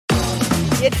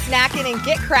Get snacking and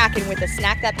get cracking with a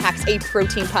snack that packs a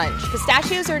protein punch.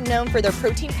 Pistachios are known for their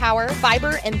protein power,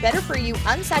 fiber, and better-for-you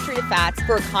unsaturated fats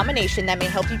for a combination that may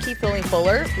help you keep feeling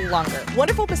fuller longer.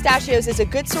 Wonderful Pistachios is a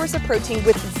good source of protein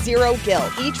with zero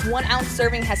guilt. Each 1-ounce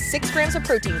serving has 6 grams of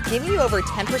protein, giving you over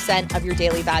 10% of your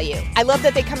daily value. I love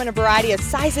that they come in a variety of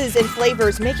sizes and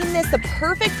flavors, making this the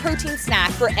perfect protein snack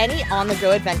for any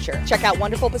on-the-go adventure. Check out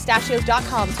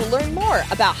wonderfulpistachios.com to learn more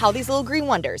about how these little green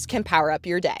wonders can power up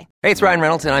your day. Hey, it's Ryan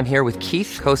Reynolds, and I'm here with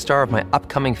Keith, co-star of my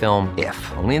upcoming film, If,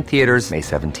 only in theaters May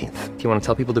 17th. Do you want to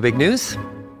tell people the big news?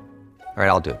 All right,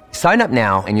 I'll do it. Sign up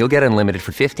now and you'll get unlimited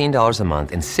for $15 a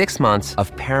month and 6 months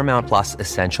of Paramount Plus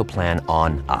Essential Plan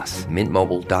on us.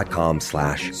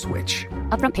 MintMobile.com/switch.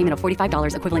 Upfront payment of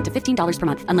 $45 equivalent to $15 per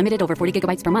month. Unlimited over 40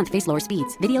 gigabytes per month. Face lower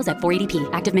speeds. Videos at 480p.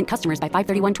 Active Mint customers by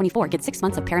 531.24 get 6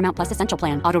 months of Paramount Plus Essential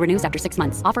Plan. Auto renews after 6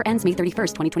 months. Offer ends May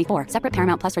 31st, 2024. Separate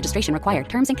Paramount Plus registration required.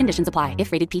 Terms and conditions apply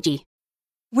if rated PG.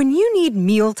 When you need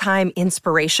mealtime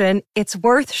inspiration, it's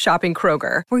worth shopping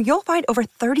Kroger, where you'll find over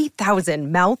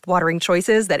 30,000 mouth-watering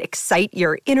choices that excite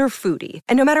your inner foodie.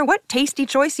 And no matter what tasty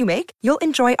choice you make, you'll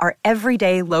enjoy our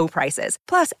everyday low prices,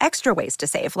 plus extra ways to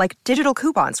save, like digital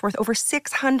coupons worth over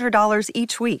 $600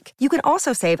 each week. You can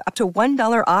also save up to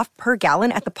 $1 off per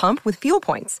gallon at the pump with fuel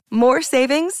points. More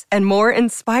savings and more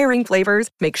inspiring flavors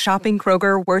make shopping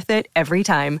Kroger worth it every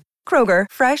time. Kroger,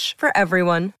 fresh for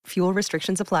everyone. Fuel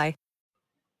restrictions apply.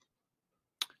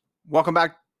 Welcome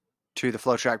back to the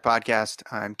FloTrack podcast.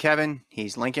 I'm Kevin.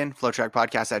 He's Lincoln.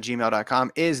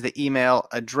 FloTrackPodcast@gmail.com is the email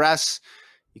address.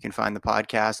 You can find the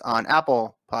podcast on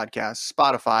Apple Podcasts,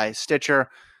 Spotify, Stitcher,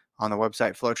 on the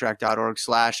website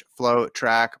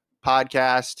FloTrack.org/FloTrack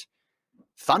podcast.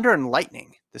 Thunder and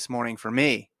lightning this morning for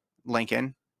me,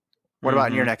 Lincoln. What about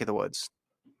in your neck of the woods?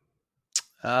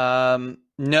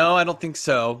 No, I don't think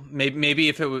so. Maybe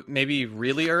if it was maybe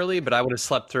really early, but I would have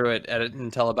slept through it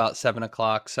until about 7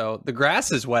 o'clock. So the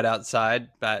grass is wet outside,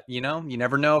 but you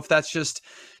never know if that's just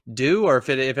dew or if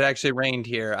it actually rained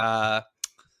here.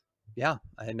 Yeah,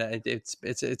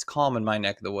 it's calm in my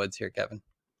neck of the woods here, Kevin.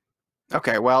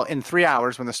 Okay, well, in 3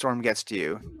 hours when the storm gets to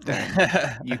you,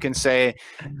 then you can say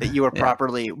that you were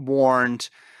properly warned.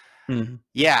 Mm-hmm.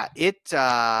 Yeah, it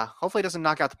hopefully doesn't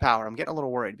knock out the power. I'm getting a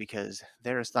little worried because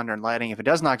there is thunder and lightning. If it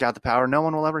does knock out the power, no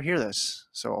one will ever hear this.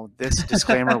 So this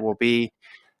disclaimer will be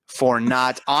for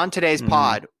naught. On today's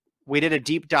pod, we did a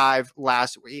deep dive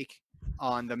last week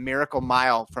on the Miracle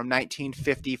Mile from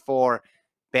 1954,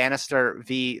 Bannister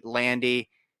v. Landy.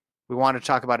 We want to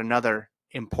talk about another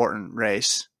important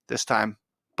race this time,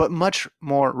 but much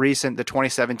more recent, the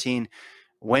 2017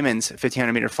 women's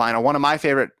 1500 meter final. One of my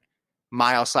favorite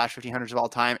mile/1500s of all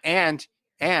time. And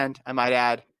I might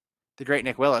add, the great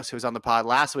Nick Willis, who was on the pod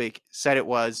last week, said it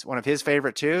was one of his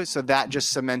favorite too. So that just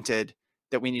cemented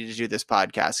that we needed to do this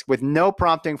podcast. With no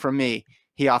prompting from me,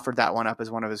 he offered that one up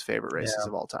as one of his favorite races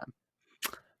of all time.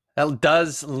 That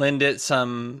does lend it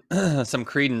some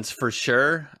credence for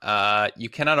sure. You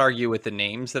cannot argue with the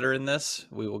names that are in this.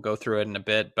 We will go through it in a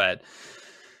bit, but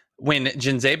when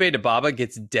Jinzebe Dababa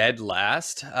gets dead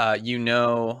last,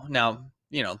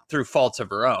 through faults of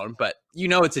her own, but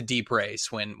it's a deep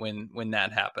race when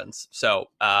that happens. So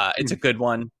it's a good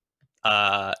one.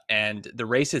 And the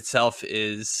race itself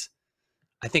is,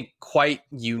 I think, quite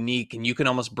unique, and you can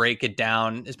almost break it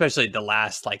down, especially the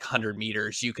last 100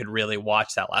 meters. You could really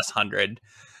watch that last 100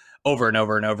 over and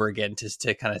over and over again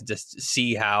to kind of just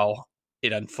see how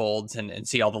it unfolds and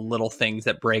see all the little things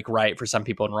that break right for some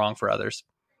people and wrong for others.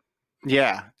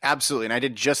 Yeah, absolutely. And I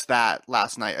did just that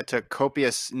last night. I took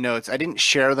copious notes. I didn't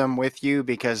share them with you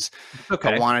because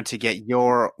I wanted to get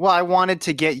your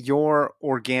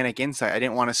organic insight. I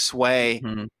didn't want to sway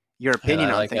your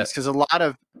opinion on things because a lot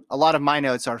of my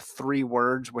notes are 3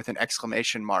 words with an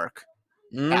exclamation mark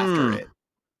after it.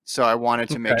 So I wanted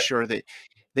to make sure that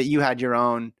you had your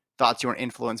own thoughts. You weren't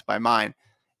influenced by mine.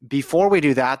 Before we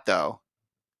do that, though,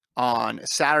 on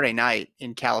Saturday night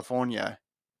in California,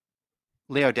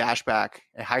 Leo Dashback,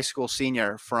 a high school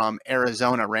senior from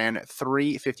Arizona, ran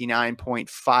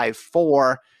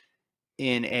 3:59.54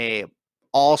 in a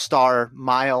all-star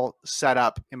mile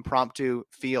setup impromptu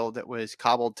field that was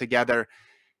cobbled together.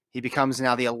 He becomes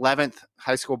now the 11th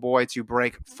high school boy to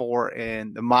break 4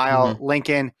 in the mile,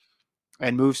 Lincoln,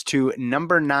 and moves to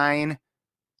number 9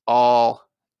 all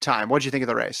time. What did you think of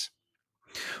the race?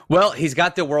 Well, he's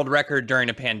got the world record during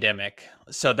a pandemic,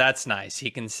 so that's nice.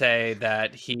 He can say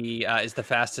that he is the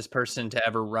fastest person to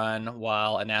ever run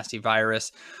while a nasty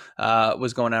virus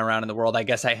was going around in the world. I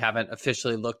guess I haven't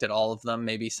officially looked at all of them.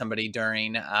 Maybe somebody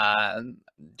during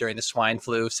the swine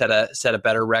flu set a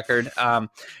better record.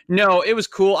 No, it was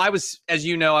cool. I was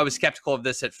skeptical of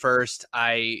this at first.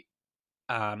 I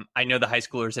I know the high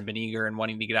schoolers have been eager and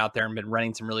wanting to get out there and been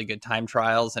running some really good time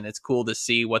trials, and it's cool to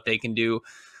see what they can do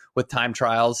with time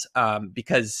trials,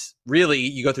 because really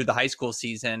you go through the high school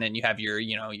season and you have your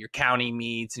county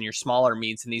meets and your smaller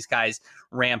meets, and these guys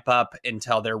ramp up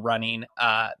until they're running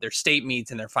their state meets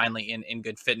and they're finally in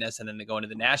good fitness, and then they go into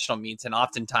the national meets, and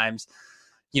oftentimes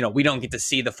we don't get to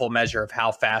see the full measure of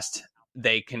how fast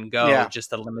they can go, just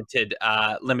the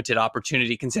limited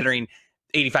opportunity, considering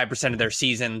 85% of their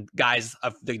season guys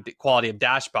of the quality of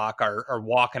Dashbach are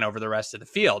walking over the rest of the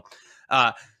field.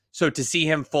 So to see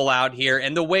him full out here,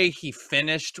 and the way he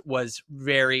finished was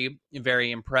very, very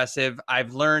impressive.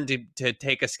 I've learned to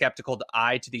take a skeptical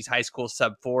eye to these high school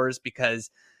sub fours, because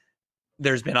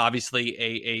there's been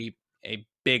obviously a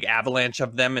big avalanche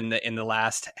of them in the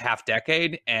last half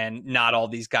decade, and not all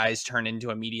these guys turn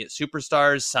into immediate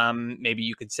superstars. Some, maybe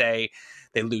you could say,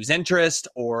 they lose interest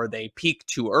or they peak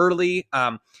too early.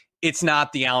 It's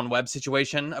not the Alan Webb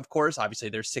situation, of course. Obviously,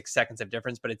 there's 6 seconds of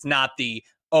difference, but it's not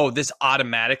this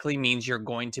automatically means you're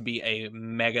going to be a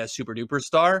mega super duper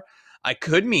star. I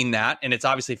could mean that, and it's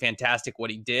obviously fantastic what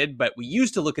he did, but we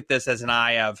used to look at this as an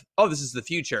eye of, this is the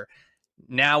future.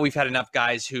 Now we've had enough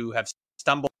guys who have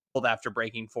stumbled after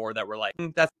breaking 4 that were like,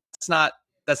 that's not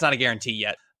a guarantee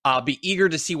yet. I'll be eager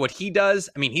to see what he does.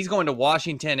 I mean, he's going to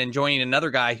Washington and joining another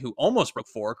guy who almost broke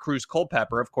 4, Cruz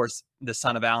Culpepper, of course, the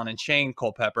son of Alan and Shane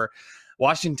Culpepper.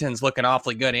 Washington's looking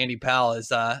awfully good. Andy Powell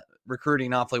is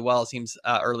recruiting awfully well, it seems,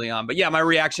 early on. But yeah, my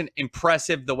reaction,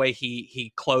 impressive the way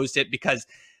he closed it, because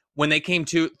when they came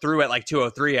through at like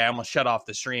 2:03, I almost shut off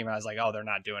the stream. I was like, they're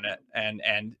not doing it.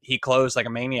 And he closed like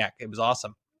a maniac. It was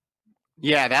awesome.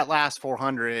 Yeah, that last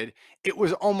 400, it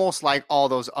was almost like all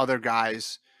those other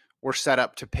guys were set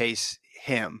up to pace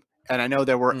him. And I know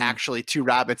there were actually 2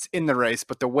 rabbits in the race,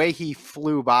 but the way he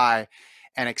flew by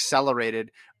and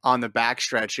accelerated on the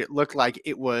backstretch, it looked like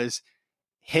it was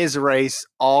his race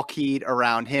all keyed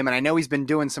around him. And I know he's been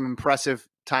doing some impressive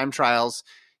time trials,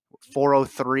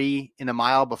 4:03 in the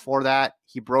mile. Before that,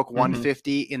 he broke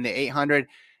 150 in the 800.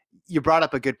 You brought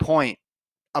up a good point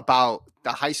about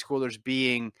the high schoolers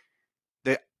being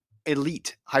the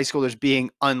elite high schoolers being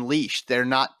unleashed. They're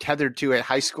not tethered to a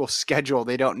high school schedule.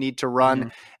 They don't need to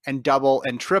run and double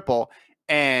and triple.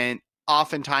 And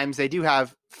oftentimes they do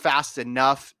have fast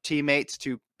enough teammates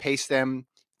to pace them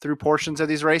through portions of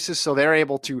these races. So they're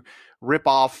able to rip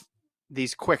off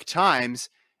these quick times.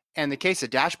 And in the case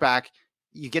of Dashbach,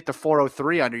 you get the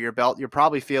 4:03 under your belt, you're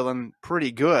probably feeling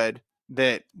pretty good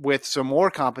that with some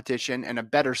more competition and a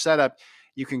better setup,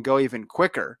 you can go even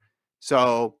quicker.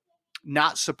 So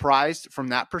not surprised from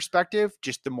that perspective.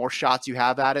 Just the more shots you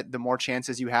have at it, the more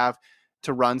chances you have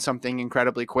to run something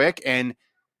incredibly quick. And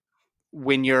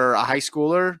when you're a high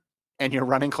schooler and you're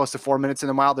running close to 4 minutes in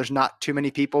the mile, there's not too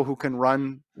many people who can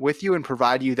run with you and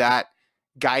provide you that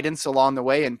guidance along the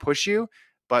way and push you.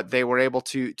 But they were able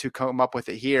to come up with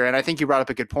it here. And I think you brought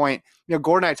up a good point.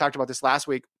 Gordon and I talked about this last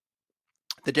week,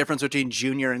 the difference between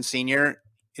junior and senior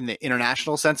in the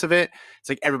international sense of it. It's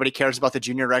like everybody cares about the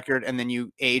junior record, and then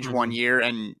you age 1 year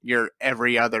and you're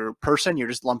every other person. You're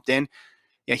just lumped in.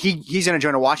 He's going to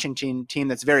join a Washington team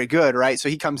that's very good, right? So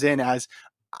he comes in as,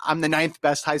 I'm the 9th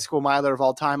best high school miler of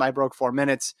all time. I broke 4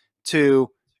 minutes, to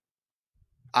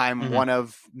I'm one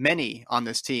of many on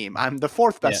this team. I'm the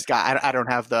 4th best guy. I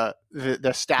don't have the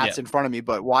stats in front of me,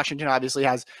 but Washington obviously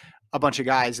has a bunch of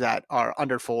guys that are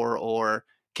under 4 or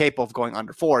capable of going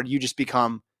under 4. You just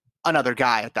become another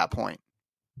guy at that point.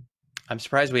 I'm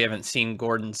surprised we haven't seen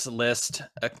Gordon's list,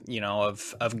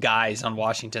 of guys on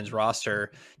Washington's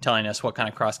roster telling us what kind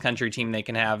of cross country team they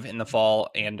can have in the fall,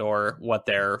 and or what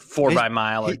their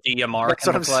 4x-mile or DMR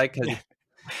can look like.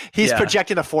 He's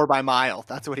projecting a 4x-mile.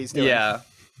 That's what he's doing. Yeah.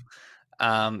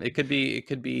 It could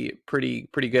be pretty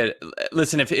good.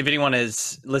 Listen, if anyone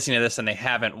is listening to this and they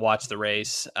haven't watched the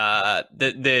race,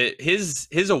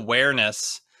 his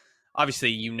awareness,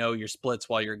 obviously, your splits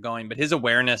while you're going, but his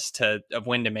awareness of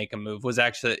when to make a move was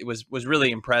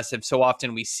really impressive. So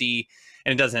often we see,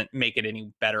 and it doesn't make it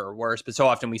any better or worse, but so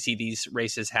often we see these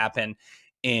races happen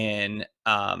in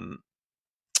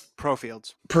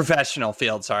professional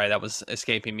fields. Sorry, that was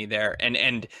escaping me there. And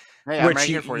hey, I'm right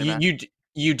here for you,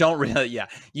 you don't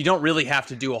really have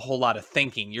to do a whole lot of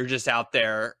thinking. You're just out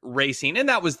there racing, and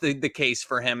that was the case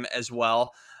for him as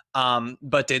well.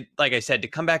 But like I said, to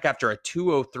come back after a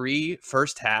 2:03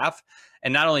 first half,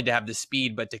 and not only to have the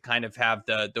speed, but to kind of have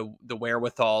the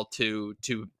wherewithal to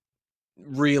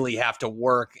really have to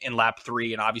work in lap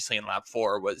 3 and obviously in lap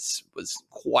 4 was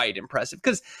quite impressive.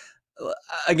 Because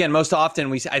again, most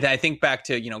often I think back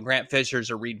to, Grant Fishers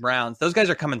or Reed Browns. Those guys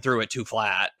are coming through at 2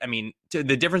 flat. I mean, the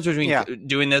difference between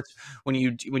doing this when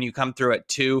you come through at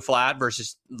 2 flat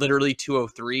versus literally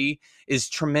 203 is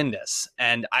tremendous.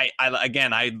 And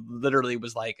I literally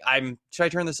was like, should I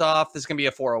turn this off? This is gonna be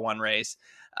a 401 race.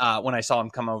 When I saw him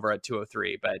come over at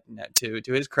 203, but to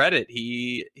his credit,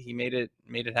 he made it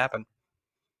happen.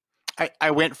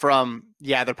 I went from,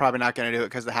 they're probably not going to do it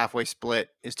because the halfway split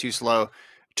is too slow,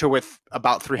 to with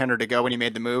about 300 to go when he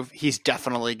made the move, he's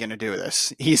definitely going to do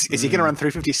this. Is he going to run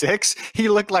 356? He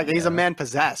looked like he's a man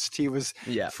possessed. He was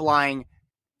flying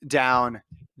down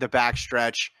the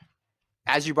backstretch.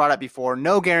 As you brought up before,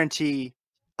 no guarantee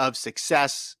of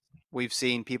success. We've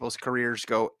seen people's careers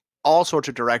go all sorts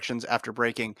of directions after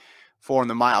breaking 4 in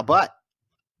the mile. But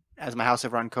as my House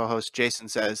of Run co-host Jason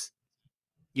says,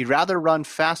 you'd rather run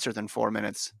faster than 4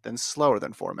 minutes than slower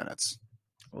than 4 minutes.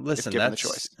 Well, listen, if given the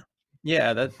choice.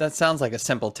 Yeah, that sounds like a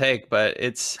simple take, but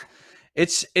it's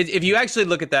if you actually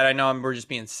look at that, I know we're just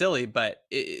being silly, but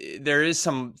there is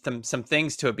some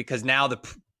things to it, because now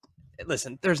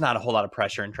there's not a whole lot of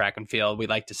pressure in track and field. We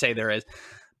like to say there is,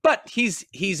 but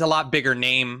he's a lot bigger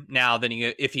name now than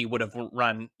if he would have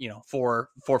run 4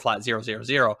 flat 000.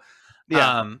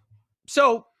 Yeah.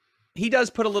 So he does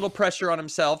put a little pressure on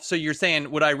himself. So you're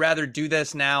saying, would I rather do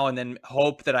this now and then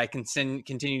hope that I can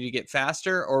continue to get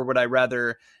faster, or would I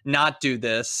rather not do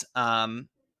this and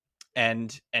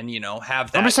have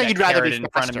that? I'm just saying you'd rather be in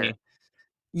front of me.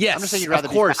 Yes, I'm just saying you'd rather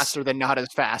be faster than not as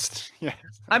fast. Yeah.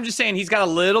 I'm just saying he's got a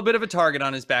little bit of a target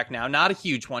on his back now, not a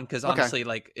huge one, because honestly,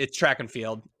 it's track and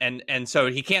field, and so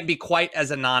he can't be quite as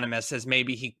anonymous as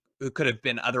maybe he could have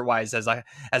been otherwise as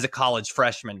a college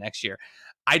freshman next year.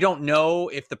 I don't know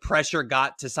if the pressure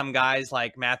got to some guys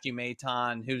like Matthew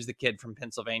Maton, who's the kid from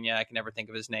Pennsylvania. I can never think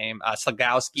of his name.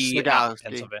 Slagowski.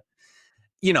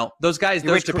 Pennsylvania. Those guys,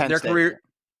 their career,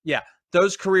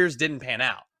 those careers didn't pan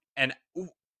out. And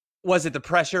was it the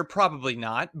pressure? Probably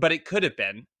not, but it could have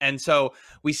been. And so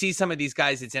we see some of these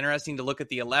guys. It's interesting to look at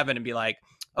the 11 and be like,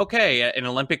 okay, an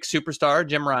Olympic superstar,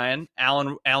 Jim Ryan,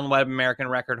 Alan Webb, American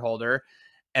record holder,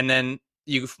 and then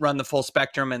you run the full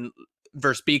spectrum, and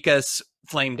Verspikas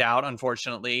flamed out,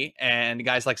 unfortunately, and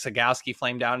guys like Sagowski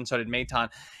flamed out, and so did Maton.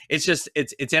 It's just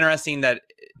it's interesting that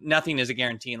nothing is a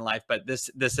guarantee in life, but this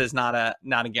is not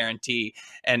a guarantee,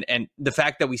 and the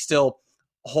fact that we still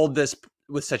hold this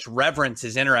with such reverence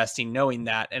is interesting, knowing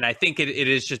that. And I think it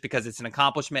is just because it's an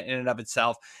accomplishment in and of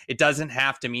itself. It doesn't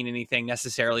have to mean anything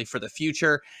necessarily for the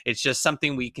future. It's just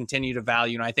something we continue to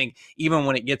value. And I think even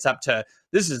when it gets up to,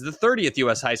 this is the 30th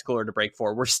U.S. high schooler to break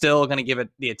 4, we're still going to give it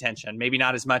the attention. Maybe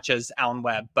not as much as Alan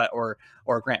Webb, or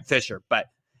Grant Fisher, but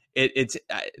it's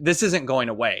this isn't going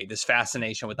away, this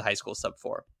fascination with the high school sub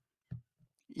 4.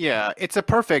 Yeah, it's a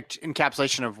perfect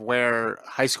encapsulation of where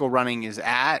high school running is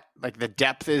at. Like the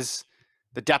depth is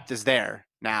there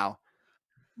now,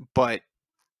 but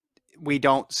we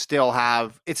don't still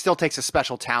have, it still takes a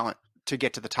special talent to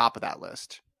get to the top of that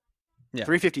list. Yeah.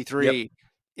 353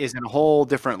 is in a whole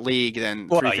different league than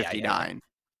 359.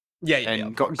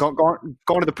 And going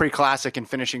to the pre-classic and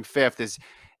finishing 5th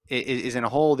is in a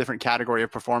whole different category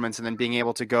of performance. And then being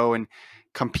able to go and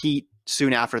compete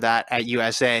soon after that at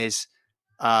USA's.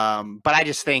 But I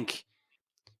just think,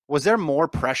 was there more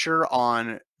pressure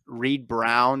on Reed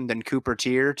Brown than Cooper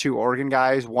Tier, 2 Oregon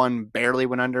guys? One barely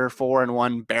went under 4 and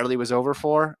one barely was over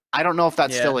 4. I don't know if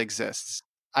that still exists.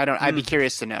 I'd be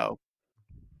curious to know.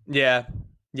 Yeah.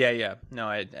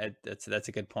 No, that's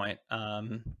a good point.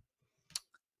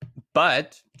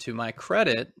 But to my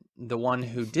credit, the one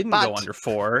who didn't go under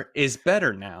 4 is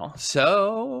better now.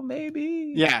 So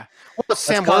maybe. Yeah. Well,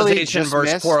 Sam Worley just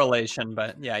versus missed. Correlation,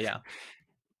 but yeah.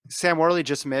 Sam Worley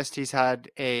just missed. He's had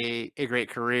a great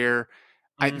career.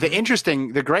 The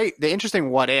interesting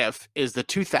what if is the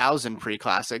 2000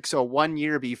 pre-classic. So 1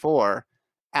 year before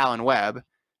Alan Webb,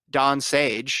 Don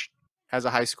Sage, as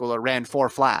a high schooler, ran 4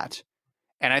 flat.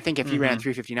 And I think if he ran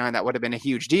 359, that would have been a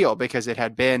huge deal, because it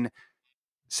had been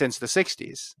since the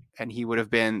 60s and he would have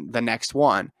been the next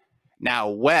one. Now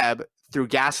Webb threw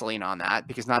gasoline on that,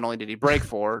 because not only did he break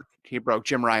 4, he broke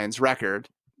Jim Ryan's record,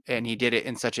 and he did it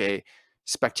in such a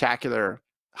spectacular,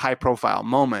 high profile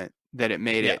moment that it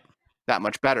made it that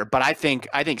much better. But I think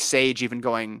Sage, even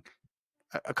going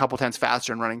a couple tenths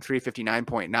faster and running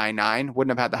 359.99,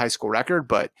 wouldn't have had the high school record,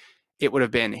 but it would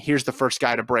have been, here's the first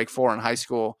guy to break 4 in high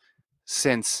school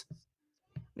since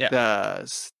the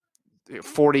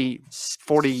 40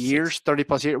 years, 30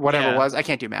 plus years, whatever it was. I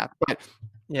can't do math, but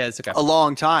it's okay. A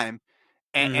long time.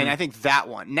 And I think that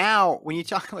one. Now, when you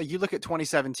talk, like, you look at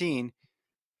 2017,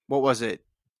 what was it?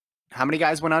 How many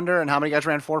guys went under and how many guys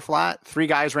ran 4 flat? 3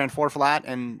 guys ran 4 flat,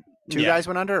 and two guys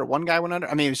went under or one guy went under.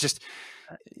 I mean, it was just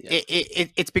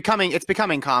it's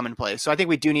becoming commonplace. So I think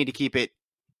we do need to keep it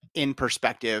in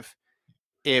perspective.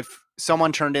 If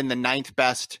someone turned in the 9th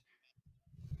best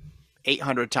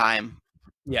 800 time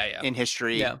in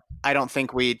history, I don't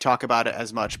think we talk about it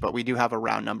as much, but we do have a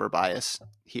round number bias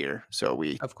here. So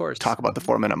we of course talk about the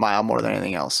 4-minute mile more than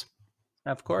anything else.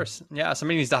 Of course. Yeah.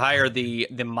 Somebody needs to hire the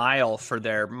mile for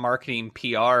their marketing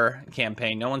PR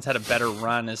campaign. No one's had a better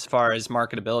run as far as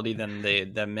marketability than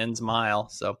the men's mile.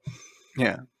 So,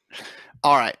 yeah.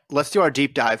 All right. Let's do our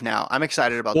deep dive now. I'm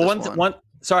excited about this one.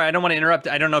 Sorry, I don't want to interrupt.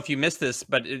 I don't know if you missed this,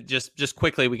 but just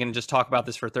quickly, we can just talk about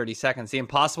this for 30 seconds. The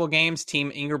Impossible Games,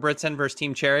 Team Ingebrigtsen versus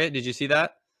Team Chariot. Did you see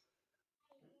that?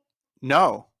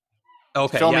 No.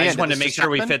 Okay. I just wanted to make sure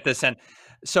we fit this in.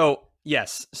 So,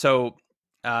 yes. So,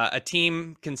 a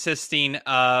team consisting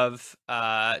of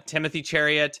Timothy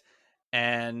Chariot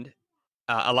and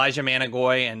Elijah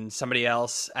Manigoy and somebody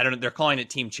else. I don't know. They're calling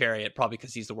it Team Chariot probably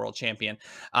because he's the world champion.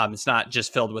 It's not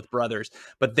just filled with brothers,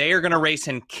 but they are going to race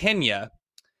in Kenya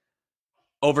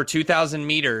over 2,000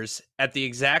 meters at the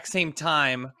exact same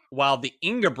time while the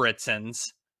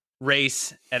Ingebrigtsens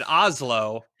race at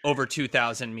Oslo over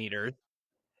 2,000 meters.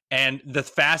 And the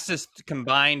fastest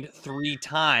combined 3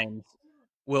 times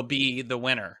will be the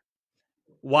winner.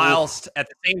 Whilst at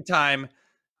the same time,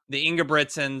 the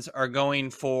Ingebrigtsens are going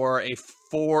for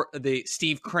the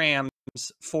Steve Cram's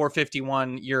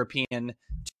 451 European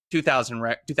 2,000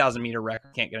 meter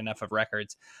record. Can't get enough of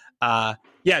records. I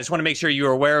just want to make sure you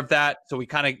are aware of that, so we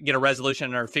kind of get a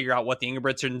resolution or figure out what the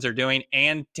Ingebrigtsens are doing,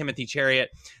 and Timothy Chariot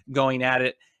going at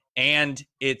it. And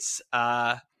it's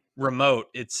remote.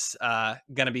 It's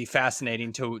going to be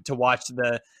fascinating to watch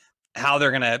how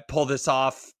they're going to pull this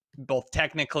off, both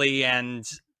technically and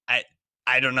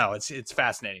I don't know. It's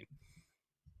fascinating.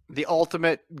 The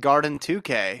ultimate Garden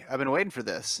 2K. I've been waiting for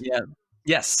this. Yeah.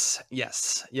 Yes.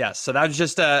 So that was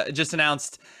just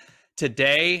announced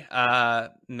today.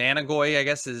 Manigoy, I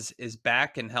guess, is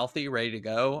back and healthy, ready to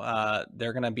go.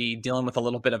 They're going to be dealing with a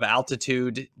little bit of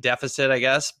altitude deficit, I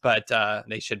guess, but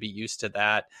they should be used to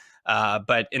that.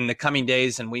 But in the coming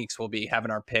days and weeks, we'll be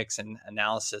having our picks and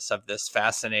analysis of this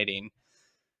fascinating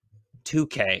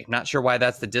 2K. Not sure why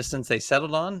that's the distance they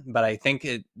settled on, but I think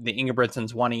the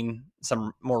Ingebrigtsens wanting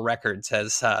some more records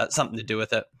has something to do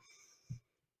with it.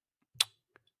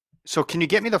 So can you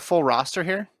get me the full roster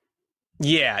here?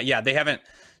 Yeah, they haven't.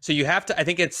 So you have to, I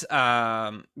think it's,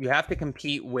 you have to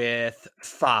compete with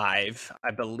 5,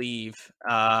 I believe.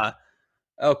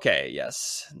 Okay,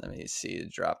 yes. Let me see,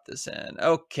 drop this in.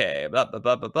 Okay,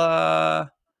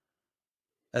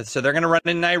 so they're going to run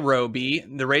in Nairobi.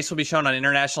 The race will be shown on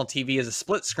international TV as a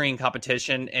split screen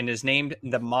competition and is named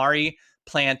the Mari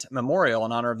Plant Memorial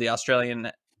in honor of the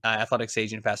Australian athletics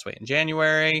agent passed away in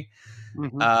January.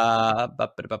 Mm-hmm.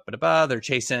 They're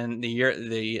chasing the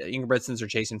Ingebrigtsens are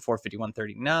chasing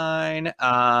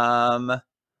 451.39.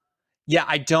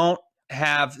 I don't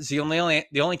have the only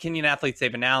Kenyan athletes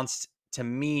they've announced to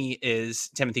me is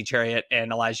Timothy Chariot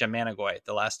and Elijah Manigoy,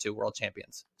 the last 2 world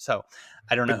champions. So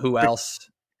I don't know who else.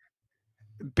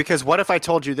 Because what if I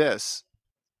told you this?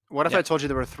 What if I told you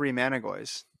there were 3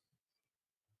 Manigoys?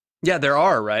 Yeah, there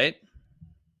are, right?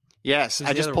 Yes,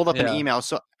 I just pulled up an email.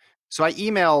 So I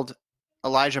emailed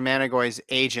Elijah Manigoy's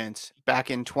agent back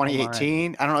in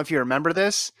 2018. I don't know if you remember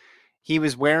this. He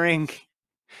was wearing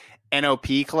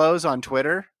NOP clothes on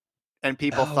Twitter, and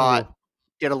people thought,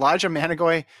 did Elijah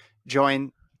Manigoy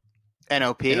join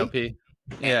NOP?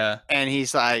 Yeah. And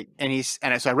so I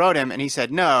wrote him, and he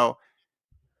said no.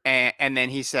 And then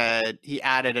he said he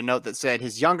added a note that said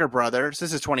his younger brother, so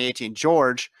this is 2018,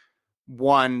 George,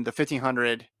 won the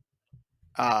 1500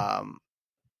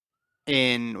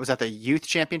 was that the youth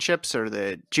championships or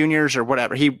the juniors or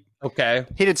whatever. He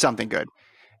did something good.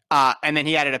 And then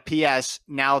he added a PS.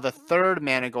 Now the 3rd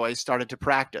Manigoy started to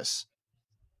practice.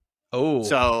 Oh,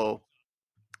 so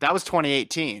that was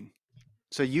 2018.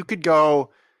 So you could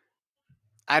go,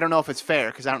 I don't know if it's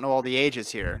fair because I don't know all the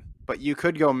ages here, but you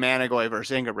could go Manigoy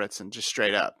versus Ingebrigtsen just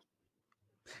straight up.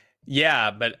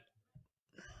 Yeah, but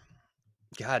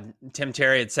God, Tim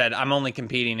Chariot said, I'm only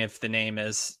competing if the name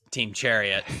is Team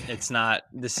Chariot.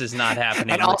 This is not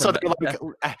happening. And also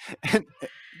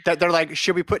they're like,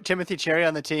 should we put Timothy Chariot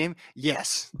on the team?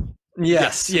 Yes.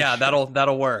 Yeah,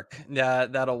 that'll work. Yeah,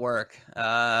 that'll work.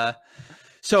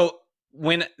 So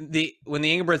when the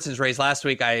Ingebrigtsens raced last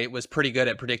week, I was pretty good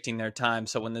at predicting their time.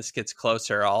 So when this gets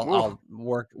closer, I'll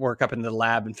work up into the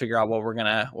lab and figure out what we're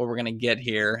gonna get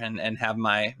here and have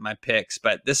my picks.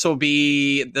 But this will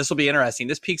be interesting.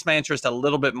 This piques my interest a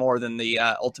little bit more than the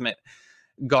Ultimate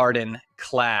Garden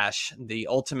Clash, the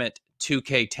Ultimate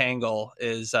 2K Tangle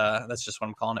is that's just what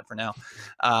I'm calling it for now.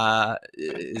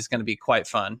 Is going to be quite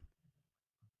fun.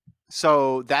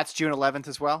 So that's June 11th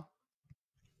as well.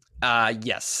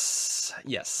 Yes.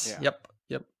 Yeah.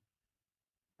 Yep.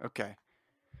 Okay.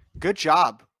 Good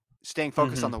job staying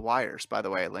focused on the wires, by the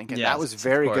way, Lincoln. Yes, that was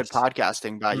very good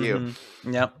podcasting by you.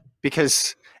 Yep.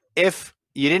 Because if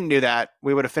you didn't do that,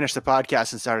 we would have finished the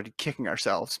podcast and started kicking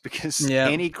ourselves because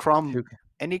any crumb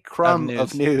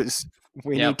of news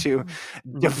we need to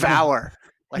devour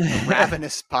like the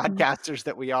ravenous podcasters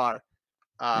that we are.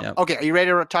 Okay, are you ready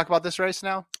to talk about this race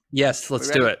now? Yes, let's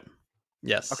do it.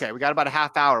 Yes. Okay, we got about a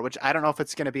half hour, which I don't know if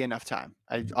it's going to be enough time.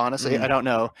 I honestly, I don't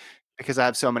know because I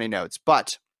have so many notes.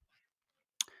 But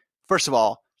first of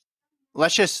all,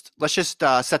 let's just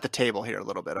set the table here a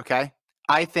little bit, okay?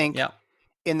 I think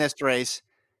in this race,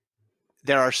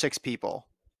 there are 6 people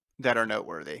that are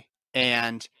noteworthy.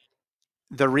 And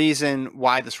the reason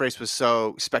why this race was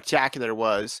so spectacular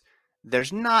was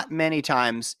there's not many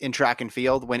times in track and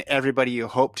field when everybody you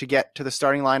hope to get to the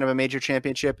starting line of a major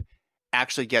championship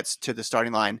actually gets to the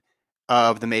starting line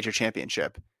of the major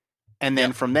championship. And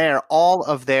then from there, all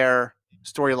of their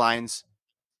storylines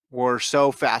were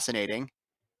so fascinating.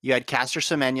 You had Caster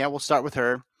Semenya. We'll start with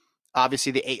her.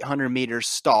 Obviously, the 800 meters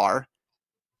star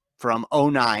from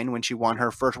 2009 when she won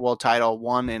her first world title,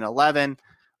 won in 11,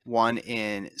 won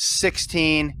in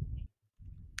 16.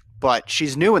 But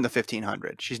she's new in the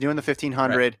 1500. She's new in the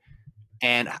 1500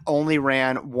 and only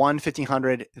ran one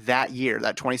 1500 that year,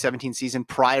 that 2017 season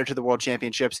prior to the World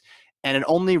Championships, and had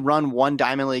only run one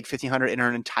Diamond League 1500 in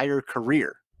her entire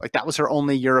career. Like that was her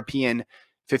only European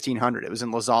 1500. It was in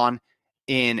Lausanne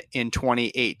in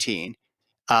 2018.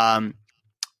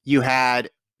 You had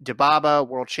Dibaba,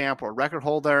 world champ or record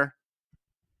holder,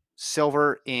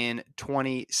 silver in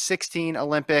 2016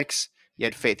 Olympics. You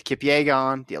had Faith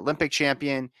Kipyegon, the Olympic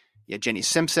champion. You had Jenny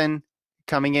Simpson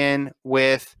coming in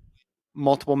with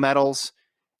multiple medals.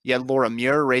 You had Laura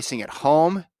Muir racing at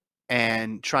home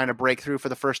and trying to break through for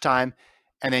the first time.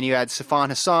 And then you had Sifan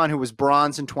Hassan, who was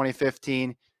bronze in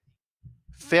 2015,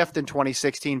 5th in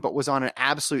 2016, but was on an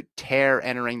absolute tear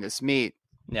entering this meet.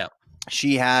 Yeah.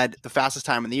 She had the fastest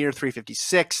time in the year,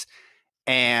 3:56,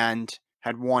 and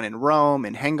had won in Rome,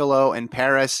 in Hengelo, in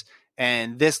Paris.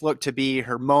 And this looked to be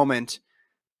her moment.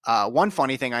 One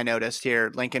funny thing I noticed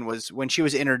here, Lincoln, was when she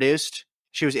was introduced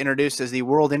as the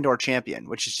world indoor champion,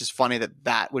 which is just funny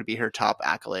that would be her top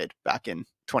accolade back in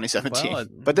 2017. Well,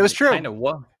 but that was true. Kind of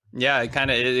was. Yeah,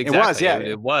 exactly. It was, yeah.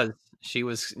 It was. She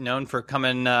was known for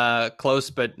coming close,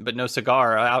 but no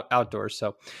cigar outdoors.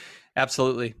 So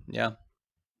absolutely. Yeah.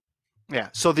 Yeah.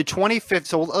 So the 25th.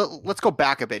 So let's go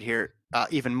back a bit here,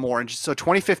 even more. So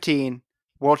 2015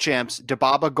 world champs,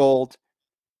 Dibaba gold,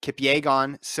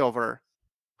 Kipyegon silver,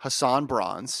 Hassan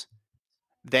bronze.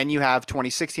 Then you have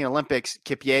 2016 Olympics,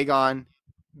 Kipyegon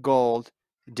gold,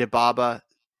 Dibaba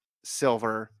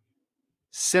silver,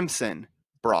 Simpson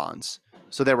bronze.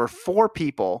 So there were 4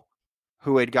 people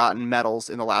who had gotten medals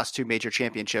in the last 2 major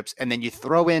championships. And then you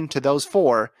throw into those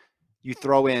 4, you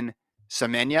throw in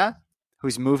Semenya,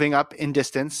 who's moving up in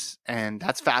distance. And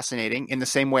that's fascinating. In the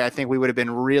same way, I think we would have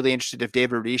been really interested if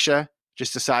David Rudisha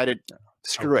just decided,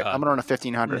 screw it, I'm going to run a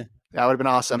 1500. Yeah. That would have been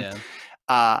awesome.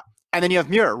 Yeah. And then you have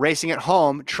Muir racing at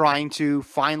home, trying to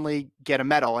finally get a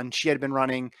medal. And she had been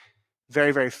running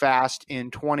very, very fast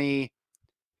in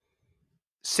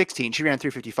 2016. She ran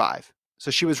 3:55.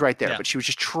 So she was right there, but she was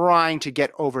just trying to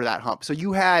get over that hump. So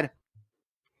you had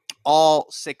all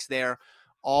 6 there,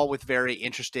 all with very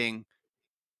interesting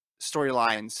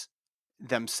storylines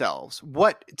themselves.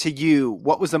 What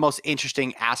was the most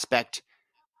interesting aspect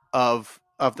of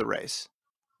the race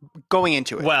going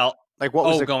into it? Well, like what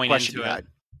was the going question into you had?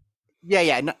 it?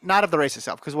 Yeah, not of the race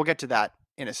itself, because we'll get to that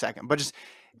in a second. But just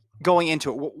going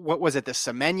into it, what was it? The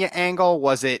Semenya angle?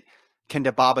 Was it, can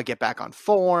Dibaba get back on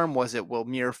form? Was it, will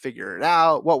Muir figure it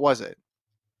out? What was it?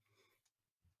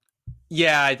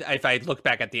 Yeah, if I look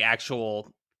back at the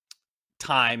actual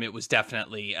time, it was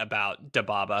definitely about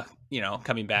Dibaba,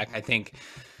 coming back.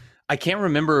 I can't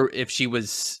remember if she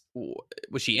was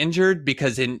she injured,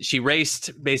 because she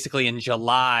raced basically in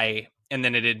July. And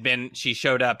then she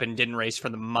showed up and didn't race for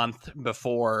the month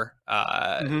before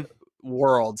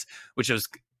Worlds, which was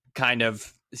kind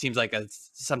of, seems like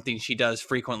something she does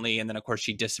frequently. And then, of course,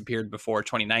 she disappeared before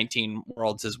 2019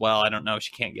 Worlds as well. I don't know if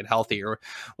she can't get healthy or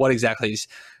what exactly is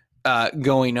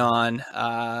going on.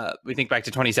 We think back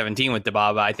to 2017 with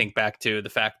Dibaba. I think back to the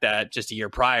fact that just a year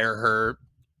prior, her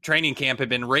training camp had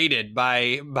been raided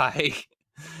by the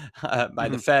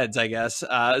feds, I guess.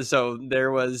 So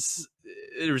there was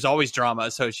always drama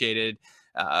associated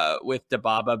with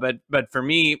Dibaba. But for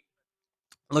me,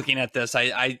 looking at this,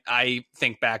 I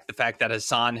think back the fact that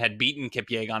Hassan had beaten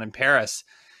Kipyegon in Paris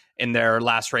in their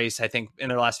last race, I think in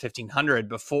their last 1500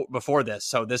 before this.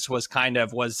 So this was kind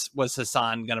of, was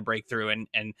Hassan going to break through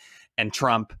and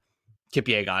trump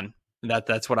Kipyegon?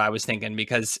 That's what I was thinking,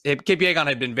 because Kipyegon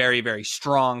had been very, very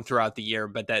strong throughout the year,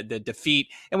 but the defeat,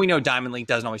 and we know Diamond League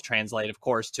doesn't always translate, of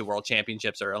course, to World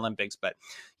Championships or Olympics, but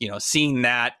seeing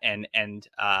that and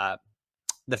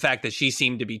the fact that she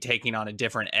seemed to be taking on a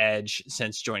different edge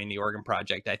since joining the Oregon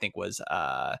Project, I think was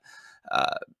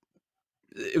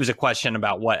it was a question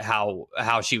about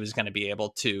how she was going to be able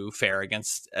to fare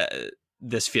against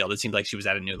this field. It seemed like she was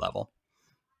at a new level.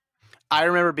 I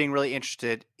remember being really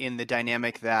interested in the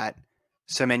dynamic that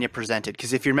Semenya presented,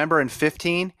 because if you remember in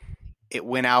 15, it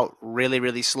went out really,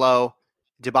 really slow.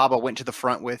 Dibaba went to the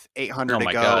front with 800 to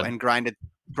go God. and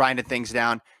grinded things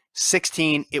down.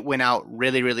 16, it went out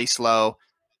really, really slow,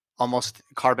 almost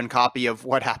carbon copy of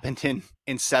what happened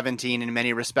in 17 in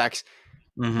many respects.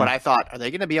 Mm-hmm. But I thought, are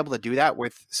they going to be able to do that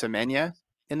with Semenya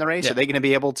in the race? Yeah. Are they going to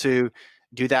be able to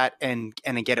do that and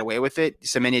get away with it?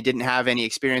 Semenya didn't have any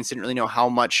experience, didn't really know how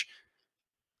much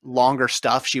longer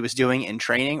stuff she was doing in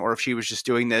training, or if she was just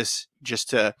doing this just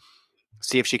to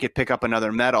see if she could pick up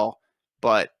another medal.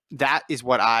 But that is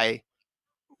what I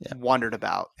wondered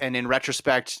about. And in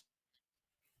retrospect,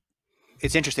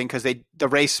 it's interesting because the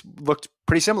race looked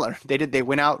pretty similar. They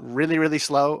went out really, really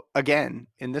slow again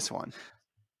in this one.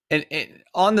 And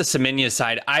on the Semenya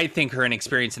side, I think her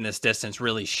inexperience in this distance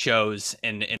really shows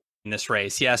in this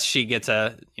race. Yes, she gets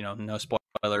a, no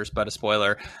spoilers, but a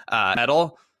spoiler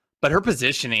medal. But her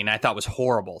positioning, I thought, was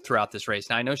horrible throughout this race.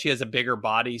 Now, I know she has a bigger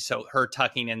body, so her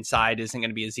tucking inside isn't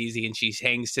going to be as easy, and she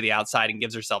hangs to the outside and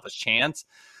gives herself a chance.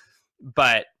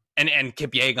 But and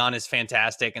Kipyegon is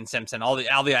fantastic, and Simpson, all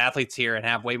the athletes here and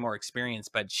have way more experience.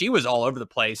 But she was all over the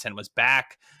place and was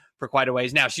back for quite a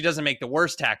ways. Now, she doesn't make the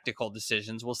worst tactical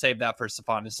decisions. We'll save that for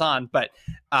Sifan Hassan. But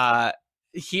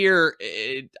here,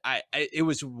 it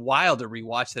was wild to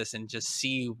rewatch this and just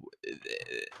see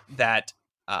that.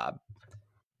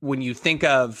 When you think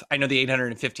of, I know the 800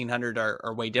 and 1500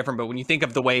 are way different, but when you think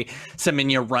of the way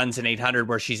Semenya runs an 800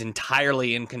 where she's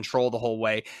entirely in control the whole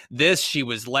way, she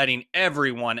was letting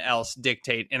everyone else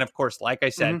dictate. And of course, like I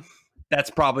said,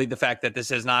 that's probably the fact that this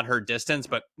is not her distance,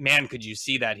 but man, could you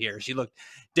see that here? She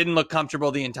didn't look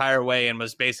comfortable the entire way and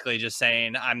was basically just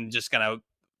saying, I'm not going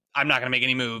to make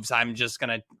any moves. I'm just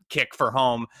going to kick for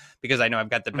home because I know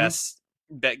I've got the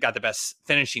best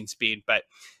finishing speed. But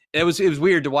it was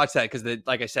weird to watch that because,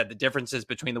 like I said, the differences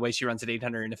between the way she runs at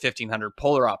 800 and 1500,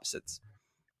 polar opposites.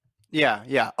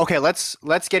 Yeah. Okay, let's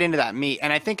get into that meet.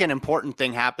 And I think an important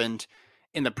thing happened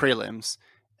in the prelims,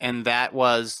 and that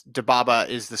was Dibaba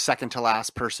is the second to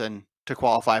last person to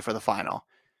qualify for the final.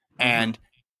 And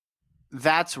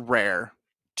that's rare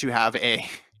to have a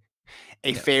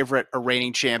favorite, a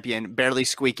reigning champion, barely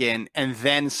squeak in, and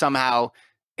then somehow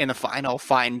in the final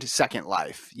find second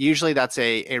life. Usually that's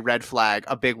a red flag,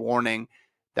 a big warning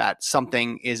that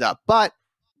something is up. But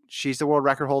she's the world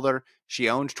record holder. She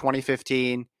owned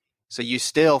 2015. So you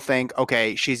still think,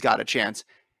 okay, she's got a chance.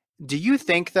 Do you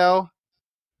think, though,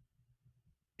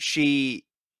 she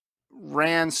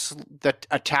ran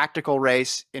a tactical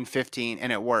race in 15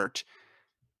 and it worked,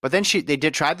 but then they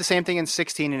tried the same thing in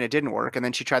 16 and it didn't work, and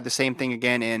then she tried the same thing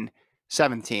again in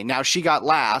 17. Now she got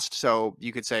last, so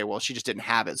you could say, well, she just didn't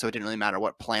have it, so it didn't really matter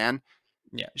what plan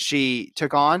she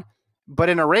took on. But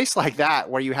in a race like that,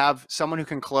 where you have someone who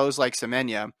can close like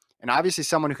Semenya, and obviously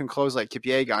someone who can close like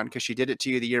Kipyegon, because she did it to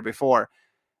you the year before,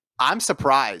 I'm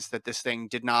surprised that this thing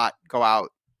did not go out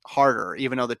harder,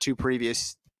 even though the two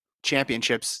previous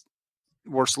championships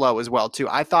were slow as well too.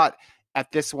 I thought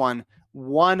at this one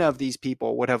of these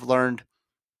people would have learned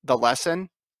the lesson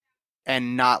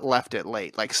and not left it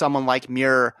late. Like someone like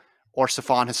Muir or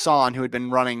Sifan Hassan, who had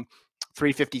been running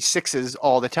 356s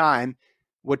all the time,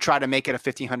 would try to make it a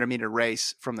 1500 meter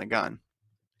race from the gun.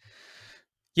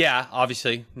 Yeah,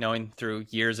 obviously, knowing through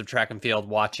years of track and field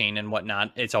watching and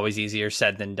whatnot, it's always easier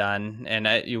said than done. And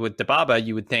with Dibaba,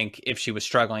 you would think if she was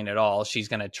struggling at all, she's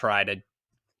going to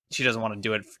she doesn't want to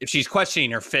do it. If she's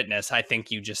questioning her fitness, I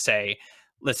think you just say,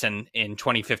 listen, in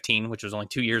 2015, which was only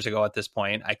 2 years ago at this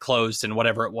point, I closed in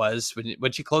whatever it was.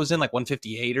 Would she close in like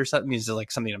 158 or something? Is it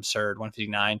like something absurd,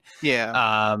 159?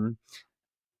 Yeah.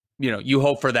 You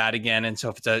hope for that again. And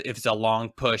so if it's a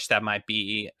long push, that might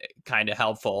be kind of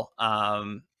helpful.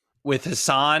 With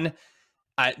Hassan,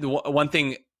 one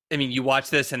thing, I mean, you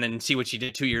watch this and then see what she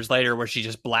did 2 years later, where she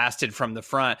just blasted from the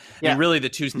front. Yeah. I mean, really, the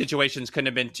two situations couldn't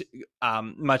have been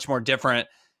much more different,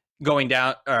 going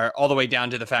down or all the way down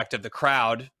to the fact of the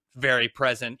crowd very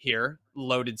present here,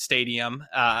 loaded stadium,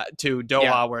 to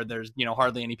Doha where there's,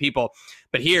 hardly any people.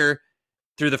 But here,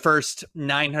 through the first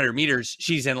 900 meters,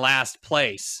 she's in last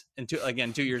place. And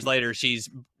 2 years later, she's,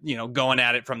 going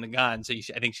at it from the gun. So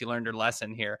I think she learned her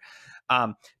lesson here.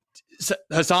 So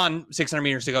Hassan, 600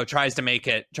 meters to go, tries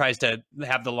to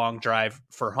have the long drive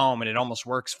for home, and it almost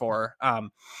works for her.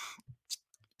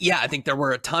 I think there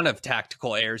were a ton of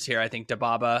tactical errors here. I think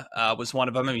Dababa was one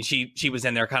of them. I mean, she was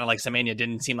in there kind of like Semenya,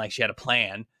 didn't seem like she had a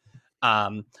plan.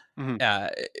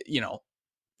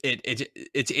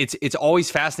 It's always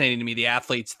fascinating to me, the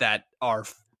athletes that are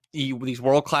these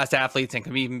world-class athletes and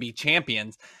can even be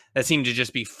champions that seem to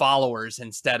just be followers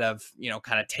instead of,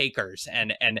 kind of takers.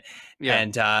 And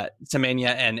Semenya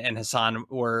and Hassan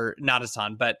were not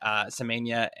Hassan, but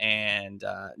Semenya and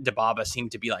Dababa seem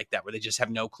to be like that, where they just have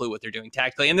no clue what they're doing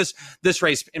tactically. And this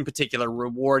race in particular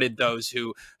rewarded those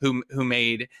who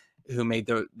made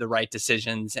the right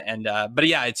decisions. And but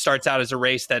it starts out as a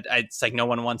race that it's like no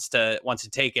one wants to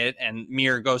take it, and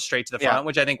Mir goes straight to the front,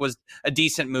 which I think was a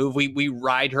decent move. We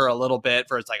ride her a little bit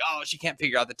for, it's like, oh, she can't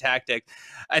figure out the tactic.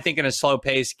 I think in a slow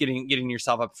pace, getting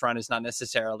yourself up front is not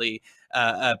necessarily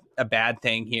a bad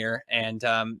thing here. And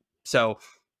so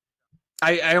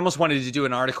I almost wanted to do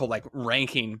an article like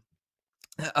ranking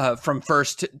from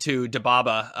first to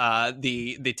Dababa,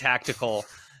 the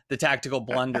tactical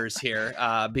blunders here,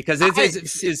 because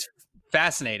it's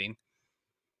fascinating.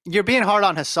 You're being hard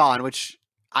on Hassan, which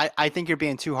I think you're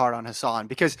being too hard on Hassan,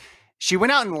 because she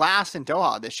went out in last in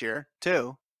Doha this year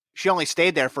too. She only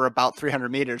stayed there for about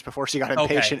 300 meters before she got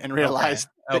impatient and realized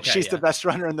that she's the best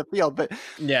runner in the field. But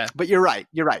you're right.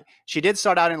 She did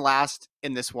start out in last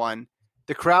in this one.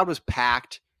 The crowd was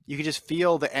packed. You could just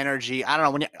feel the energy. I don't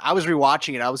know, when I was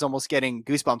rewatching it, I was almost getting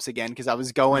goosebumps again, because I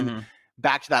was going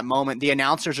back to that moment. The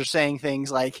announcers are saying things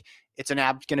like, it's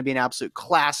going to be an absolute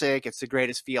classic. It's the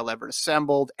greatest field ever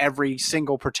assembled. Every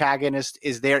single protagonist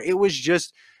is there. It was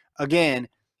just, again,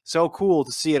 so cool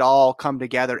to see it all come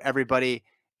together. Everybody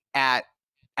at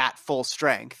full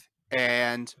strength.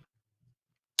 And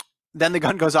then the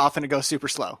gun goes off and it goes super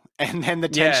slow. And then the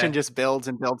tension just builds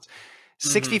and builds.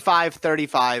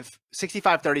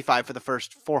 65-35 for the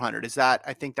first 400.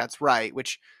 I think that's right,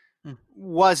 which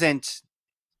wasn't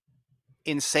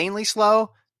insanely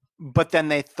slow, but then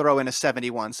they throw in a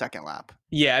 71 second lap.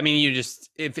 Yeah, I mean, you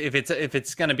just if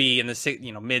it's going to be in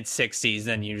the mid 60s,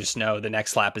 then you just know the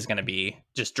next lap is going to be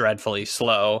just dreadfully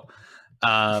slow.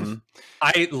 I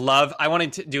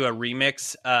wanted to do a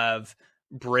remix of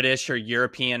British or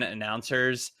European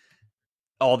announcers,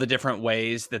 all the different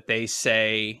ways that they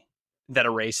say that a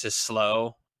race is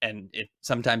slow, and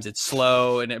sometimes it's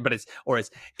slow, but it's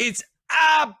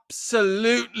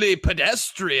absolutely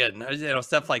pedestrian,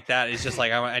 stuff like that. It's just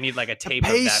like, I need like a tape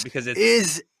of that, because it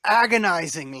is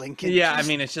agonising, Lincoln. Yeah, I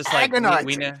mean, it's just like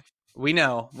we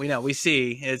know, we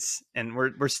see it's, and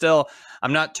we're still.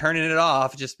 I'm not turning it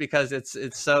off just because it's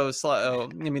so slow.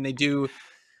 I mean, they do.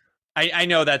 I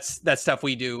know that's stuff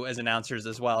we do as announcers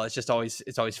as well. It's always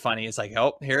funny. It's like,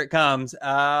 oh, here it comes.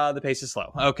 The pace is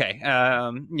slow. Okay.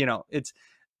 It's,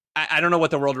 I don't know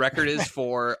what the world record is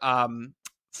for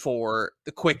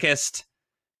the quickest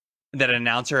that an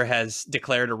announcer has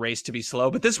declared a race to be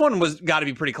slow, but this one was got to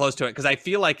be pretty close to it, because I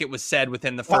feel like it was said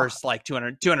within the first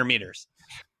 200 meters.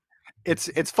 It's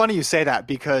funny you say that,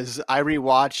 because I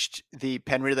rewatched the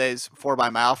Penn Relays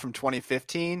 4x mile from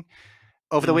 2015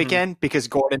 over the weekend, because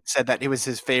Gordon said that it was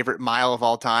his favorite mile of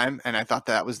all time, and I thought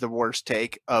that was the worst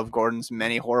take of Gordon's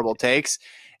many horrible takes.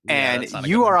 And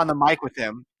you are on the mic with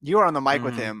him.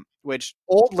 With him, which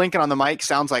old Lincoln on the mic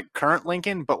sounds like current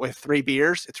Lincoln, but with 3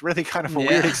 beers. It's really kind of a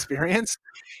weird experience.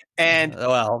 And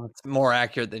well, it's more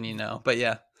accurate than but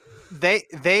yeah.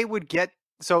 They would get,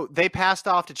 so they passed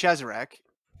off to Cesarek,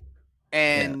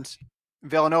 and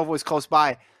Villanova was close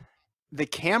by. The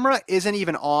camera isn't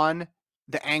even on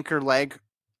the anchor leg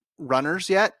runners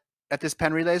yet at this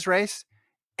Penn Relays race,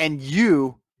 and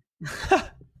you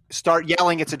start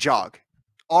yelling it's a jog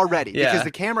already, because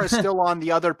the camera is still on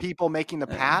the other people making the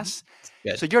pass.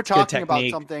 So you're talking about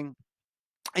something.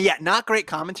 Yeah, not great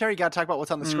commentary. You got to talk about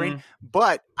what's on the screen.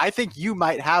 But I think you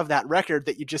might have that record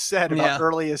that you just said about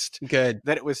earliest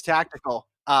that it was tactical,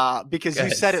 because you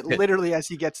said it literally as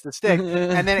he gets the stick,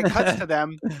 and then it cuts to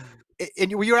them.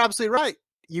 And you're absolutely right.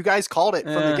 You guys called it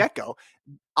from the get-go.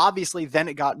 Obviously, then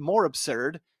it got more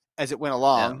absurd as it went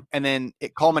along, and then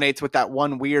it culminates with that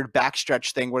one weird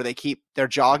backstretch thing where they're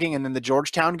jogging, and then the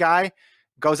Georgetown guy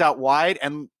goes out wide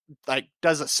and like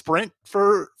does a sprint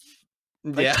for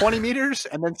 20 meters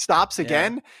and then stops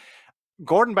again.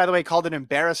 Gordon, by the way, called it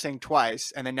embarrassing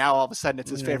twice, and then now all of a sudden it's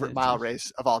his favorite mile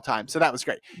race of all time. So that was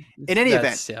great. In any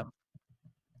event,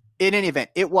 in any event,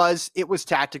 it was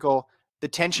tactical. The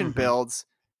tension builds.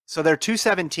 So they're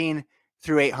 217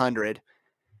 through 800.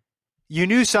 You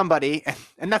knew somebody,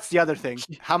 and that's the other thing.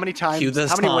 How many times,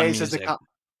 how many ways does it come?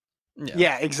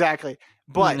 Yeah, exactly.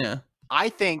 But I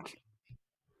think,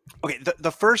 okay,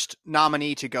 the first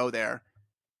nominee to go there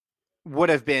would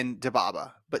have been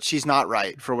Dibaba, but she's not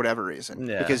right for whatever reason,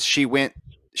 because she went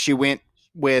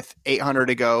with 800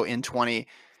 to go in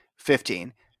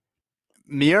 2015.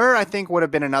 Muir, I think, would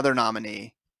have been another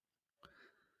nominee,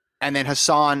 and then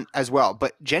Hassan as well.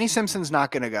 But Jenny Simpson's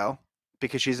not going to go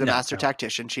because she's a master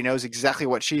tactician. She knows exactly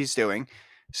what she's doing.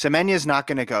 Semenya's not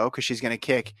going to go because she's going to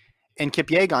kick. And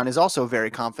Kipyegon is also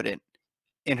very confident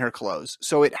in her close.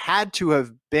 So it had to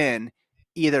have been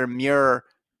either Muir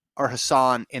or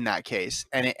Hassan in that case.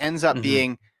 And it ends up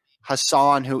being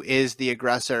Hassan who is the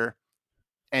aggressor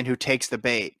and who takes the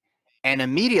bait. And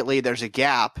immediately there's a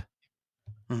gap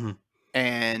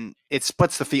and it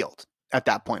splits the field at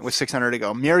that point with 600 to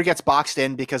go. Muir gets boxed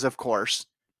in because, of course,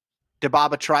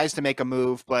 Dibaba tries to make a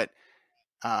move, but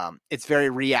it's very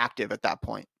reactive at that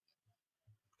point.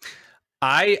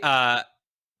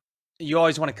 You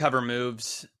always want to cover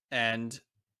moves, and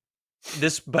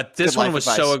this one was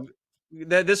so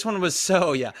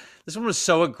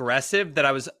aggressive that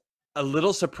I was a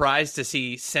little surprised to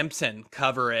see Simpson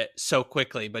cover it so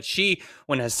quickly. But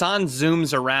when Hassan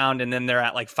zooms around and then they're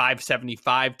at like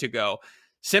 575 to go,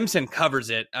 Simpson covers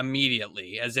it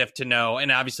immediately as if to know.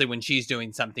 And obviously when she's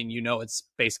doing something, it's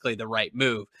basically the right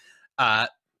move.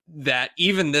 That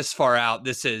even this far out,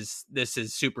 this is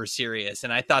super serious.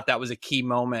 And I thought that was a key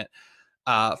moment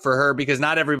for her, because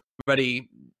not everybody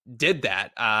did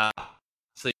that.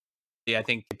 Obviously, I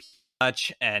think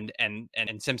much and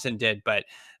Simpson did, but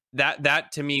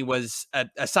that to me was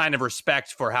a sign of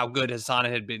respect for how good Hassan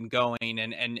had been going,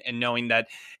 and knowing that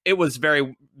it was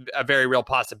a very real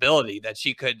possibility that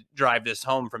she could drive this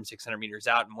home from 600 meters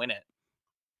out and win it.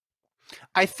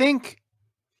 I think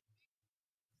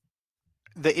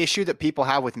the issue that people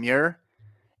have with Muir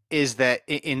is that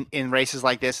in races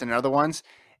like this and other ones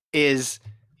is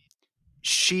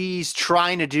she's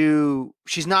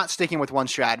not sticking with one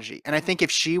strategy. And I think if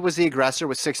she was the aggressor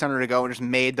with 600 to go and just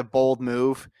made the bold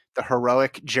move, the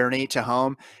heroic journey to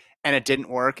home, and it didn't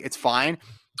work, it's fine.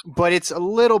 But it's a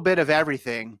little bit of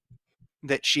everything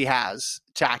that she has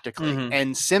tactically.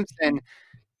 And Simpson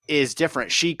is different.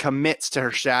 She commits to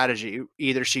her strategy.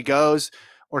 Either she goes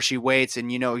or she waits,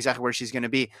 and you know exactly where she's going to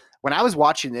be. When I was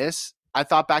watching this, I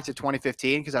thought back to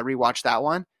 2015 because I rewatched that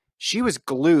one. She was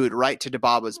glued right to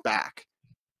Dibaba's back,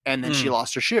 and then she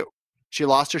lost her shoe.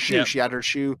 Yep. She had her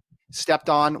shoe stepped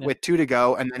on with 2 to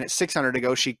go, and then at 600 to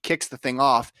go, she kicks the thing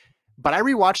off. But I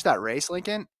rewatched that race,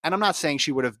 Lincoln, and I'm not saying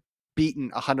she would have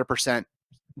beaten 100%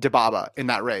 Dibaba in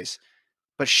that race,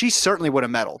 but she certainly would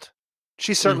have medaled.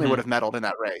 She certainly would have medaled in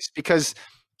that race, because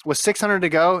with 600 to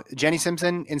go, Jenny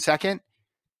Simpson in second,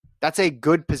 that's a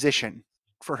good position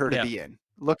for her to be in.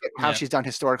 Look at how she's done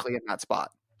historically in that spot.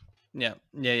 Yeah.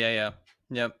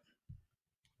 Yep.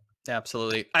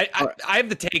 Absolutely. I have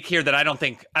the take here that I don't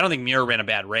think Muir ran a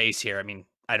bad race here. I mean,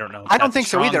 I don't know. I don't think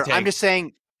so either. Take. I'm just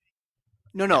saying.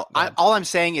 No. All I'm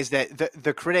saying is that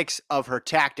the critics of her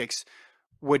tactics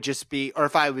would just be, or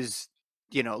if I was,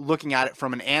 looking at it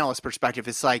from an analyst perspective,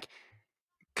 it's like,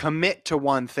 commit to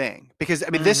one thing, because I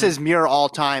mean, this is Muir all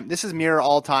time. This is Muir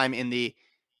all time in the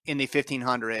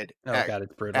 1500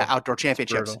 it's brutal. Outdoor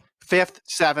championships. 5th,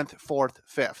 7th, 4th,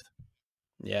 5th.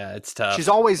 Yeah, it's tough. She's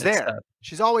always there. Tough.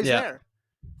 She's always there.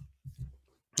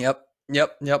 Yep.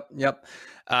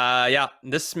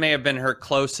 This may have been her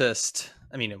closest.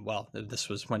 I mean, well, this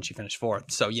was when she finished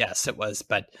 4th, so yes, it was.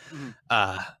 But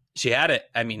she had it.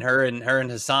 I mean, her and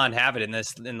Hassan have it in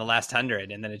the last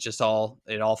 100, and then it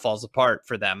all falls apart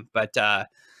for them. But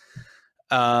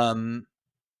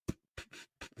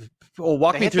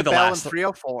walk me through the last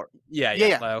 304.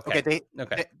 Yeah.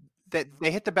 Okay.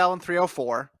 They hit the bell in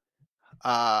 304.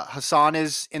 Hassan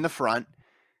is in the front.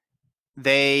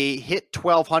 They hit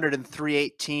 1200 and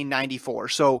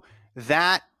 318.94. So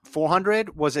that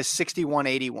 400 was a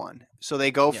 61.81. So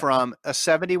they go from a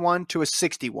 71 to a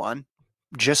 61,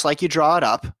 just like you draw it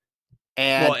up.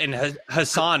 And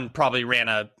Hassan probably ran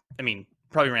a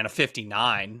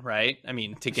 59, right? I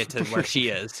mean, to get to where she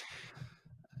is.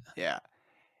 Yeah.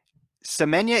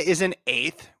 Semenya is an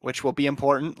 8th, which will be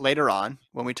important later on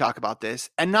when we talk about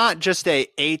this. And not just a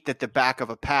 8th at the back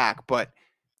of a pack, but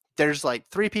there's like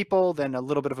 3 people, then a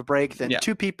little bit of a break, then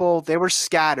 2 people. They were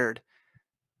scattered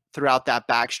throughout that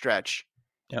backstretch.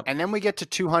 Yep. And then we get to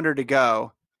 200 to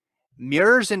go.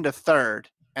 Muir's into 3rd,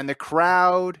 and the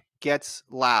crowd gets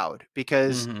loud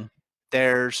because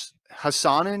there's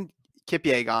Hassan and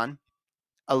Kipyegon.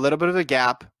 a little bit of a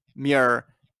gap, Muir,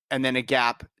 and then a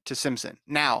gap to Simpson.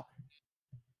 Now,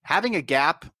 having a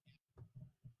gap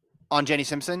on Jenny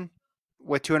Simpson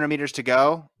with 200 meters to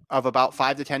go of about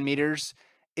 5 to 10 meters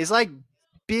is like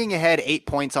being ahead 8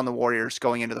 points on the Warriors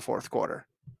going into the fourth quarter.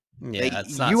 Yeah, like,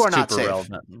 it's not you are super not safe.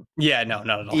 relevant. Yeah, no,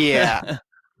 not at all. Yeah.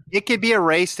 It could be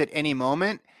erased at any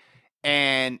moment.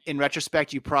 And in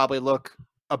retrospect, you probably look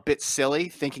a bit silly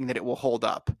thinking that it will hold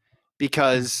up,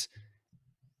 because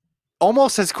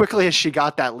almost as quickly as she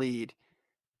got that lead,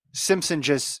 Simpson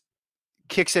just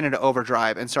kicks it into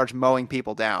overdrive and starts mowing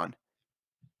people down.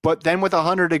 But then with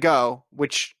 100 to go,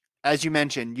 which, as you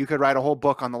mentioned, you could write a whole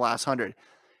book on the last 100.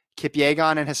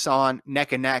 Kipyegon and Hassan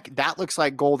neck and neck. That looks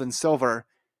like gold and silver.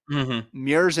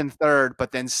 Muir's in third,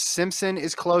 but then Simpson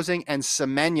is closing, and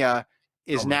Semenya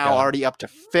is now already up to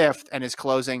fifth and is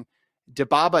closing.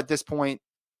 Dibaba at this point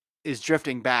is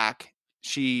drifting back.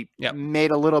 She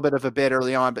made a little bit of a bid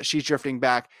early on, but she's drifting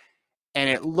back. And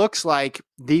it looks like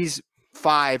these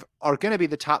 5 are going to be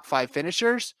the top 5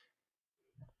 finishers.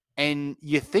 And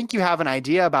you think you have an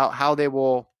idea about how they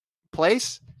will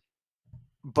place,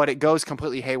 but it goes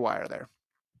completely haywire there.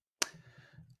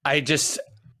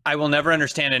 I will never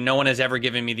understand, and no one has ever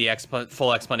given me the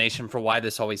full explanation for why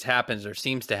this always happens or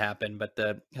seems to happen. But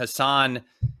the Hassan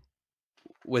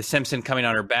with Simpson coming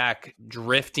on her back,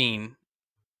 drifting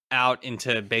out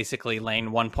into basically lane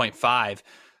 1.5.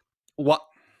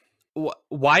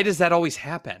 Why does that always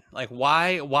happen? Like,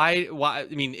 why? I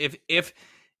mean,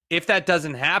 if that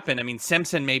doesn't happen, I mean,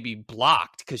 Simpson may be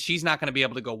blocked because she's not going to be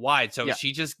able to go wide. So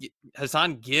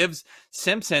Hassan gives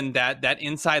Simpson that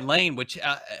inside lane, which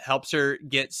helps her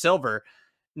get silver.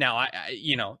 Now,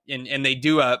 and they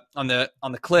do on the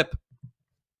clip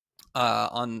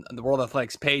on the World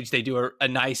Athletics page, they do a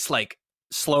nice like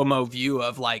slow-mo view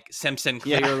of like Simpson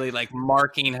clearly like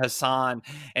marking Hassan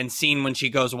and seeing when she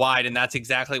goes wide, and that's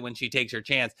exactly when she takes her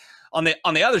chance. On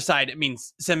the other side, it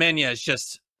means Semenya is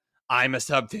just, I'm a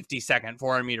sub 50-second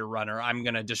 400-meter runner. I'm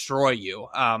going to destroy you.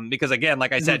 Because again,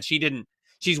 like I said,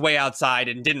 she's way outside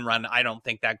and didn't run, I don't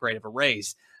think, that great of a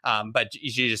race. But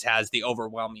she just has the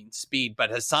overwhelming speed. But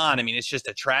Hassan, I mean, it's just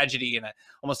a tragedy and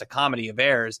almost a comedy of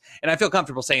errors. And I feel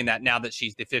comfortable saying that now that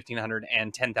she's the 1,500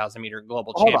 and 10,000 meter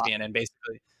global champion. And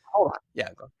basically,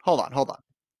 hold on.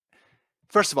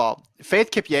 First of all, Faith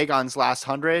Kipyegon's last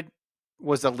 100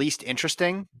 was the least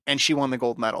interesting, and she won the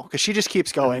gold medal because she just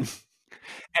keeps going.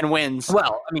 And wins.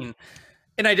 Well, I mean,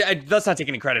 and I let's not take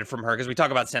any credit from her, because we talk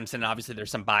about Simpson, and obviously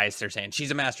there's some bias there saying she's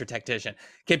a master tactician.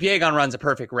 Kipyegon runs a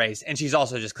perfect race, and she's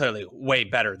also just clearly way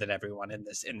better than everyone in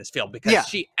this field, because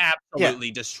she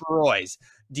absolutely destroys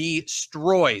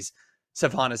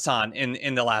Sifan Hassan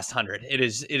in the last 100. It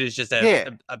is just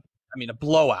a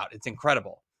blowout. It's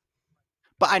incredible.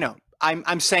 But I know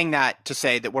I'm saying that to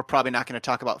say that we're probably not going to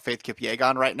talk about Faith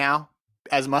Kipyegon right now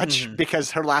as much,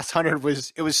 because her last 100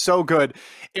 was so good,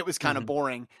 it was kind of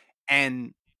boring,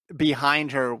 and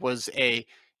behind her was a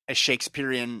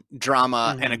Shakespearean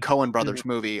drama and a Coen Brothers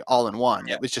movie all in one.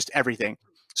 It was just everything.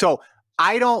 So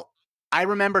I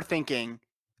remember thinking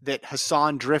that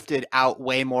Hassan drifted out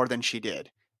way more than she did.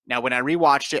 Now, when I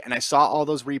rewatched it and I saw all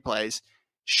those replays,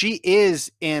 she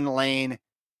is in lane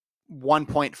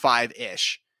 1.5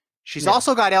 ish. She's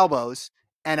also got elbows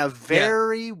and a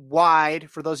very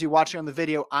wide, for those of you watching on the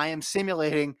video, I am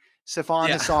simulating Sifan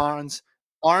Hassan's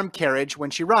arm carriage when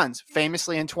she runs.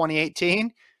 Famously in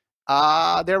 2018,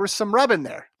 there was some rubbing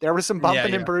there. There was some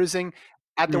bumping and bruising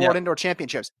at the World Indoor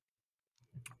Championships.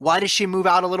 Why does she move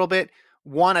out a little bit?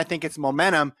 One, I think it's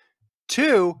momentum.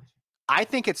 Two, I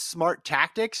think it's smart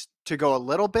tactics to go a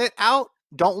little bit out.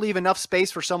 Don't leave enough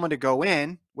space for someone to go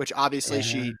in, which obviously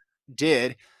she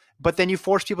did, but then you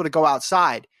force people to go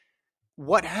outside.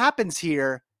 What happens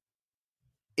here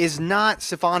is not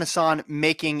Sifan Hassan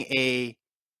making a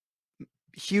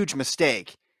huge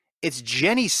mistake. It's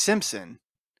Jenny Simpson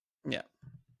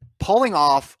pulling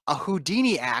off a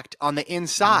Houdini act on the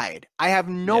inside. I have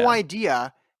no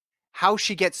idea how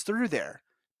she gets through there.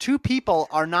 2 people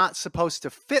are not supposed to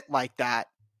fit like that,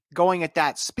 going at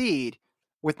that speed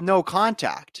with no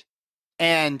contact.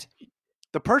 And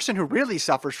the person who really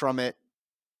suffers from it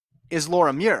is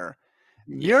Laura Muir.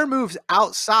 Muir moves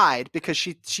outside because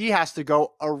she has to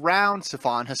go around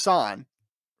Sifan Hassan,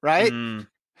 right?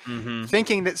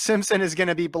 Thinking that Simpson is going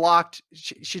to be blocked.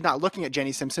 She's not looking at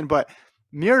Jenny Simpson, but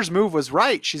Muir's move was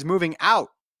right. She's moving out.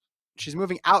 She's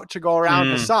moving out to go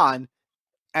around Hassan,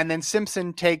 and then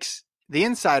Simpson takes the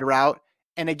inside route.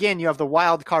 And again, you have the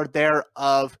wild card there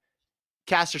of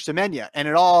Caster Semenya, and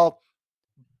it all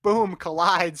boom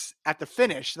collides at the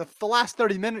finish. The last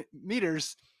 30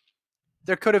 meters,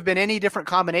 there could have been any different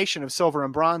combination of silver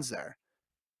and bronze there.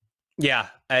 Yeah,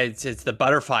 it's the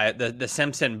butterfly, the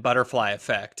Simpson butterfly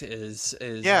effect is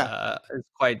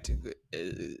quite,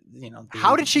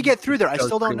 How did she get through there? I goes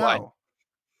still don't pretty wide. know.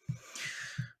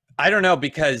 I don't know,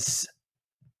 because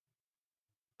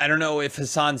I don't know if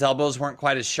Hassan's elbows weren't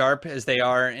quite as sharp as they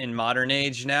are in modern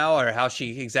age now, or how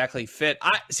she exactly fit.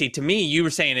 To me, you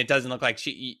were saying it doesn't look like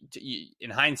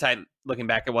in hindsight, looking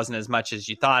back, it wasn't as much as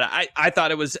you thought. I thought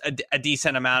it was a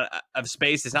decent amount of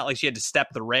space. It's not like she had to step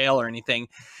the rail or anything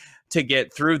to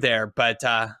get through there, but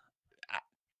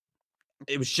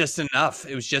it was just enough.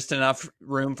 It was just enough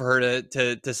room for her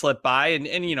to slip by,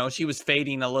 and she was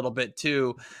fading a little bit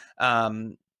too.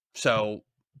 So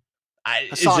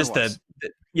it's just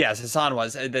yes, Hassan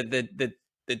was the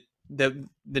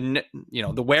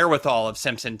wherewithal of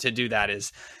Simpson to do that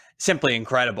is simply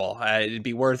incredible. It'd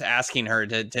be worth asking her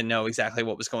to know exactly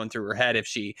what was going through her head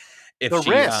if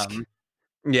risk.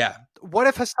 Yeah. What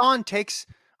if Hassan takes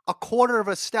a quarter of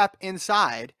a step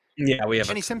inside? Yeah, we have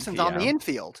Jenny Simpson's on the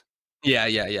infield. Yeah.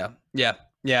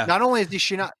 Not only is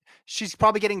she not, she's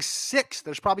probably getting 6.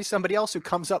 There's probably somebody else who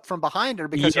comes up from behind her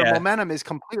because her momentum is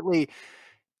completely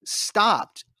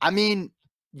stopped. I mean,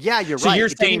 yeah, you're right. You're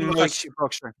saying she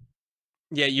broke strength.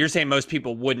 Yeah, you're saying most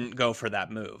people wouldn't go for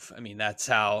that move. I mean, that's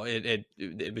how it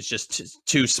was just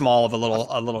too small of a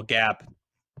little gap.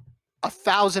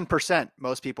 1,000%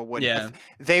 most people wouldn't.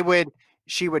 Yeah.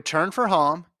 She would turn for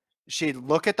home. She'd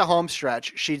look at the home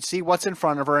stretch. She'd see what's in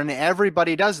front of her, and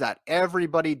everybody does that.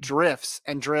 Everybody drifts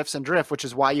and drifts and drifts, which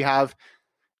is why you have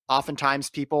oftentimes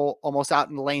people almost out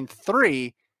in lane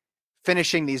 3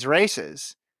 finishing these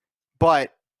races.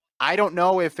 But I don't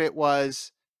know if it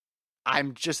was,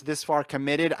 I'm just this far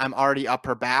committed, I'm already up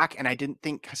her back, and I didn't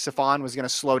think Sifan was going to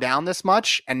slow down this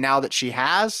much, and now that she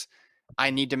has, I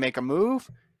need to make a move.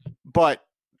 But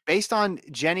based on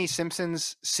Jenny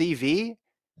Simpson's CV,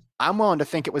 I'm willing to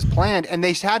think it was planned. And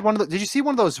they had one of the, did you see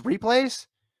one of those replays?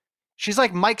 She's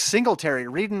like Mike Singletary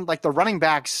reading like the running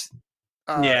back's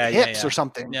hips or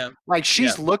something. Yeah. Like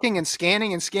she's looking and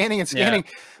scanning and scanning and scanning.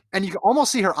 Yeah. And you can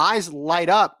almost see her eyes light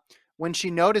up when she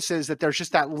notices that there's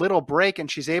just that little break and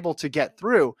she's able to get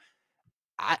through.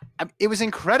 It was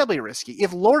incredibly risky.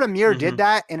 If Lord Amir did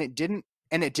that and it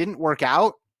didn't work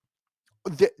out,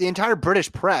 the entire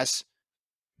British press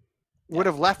would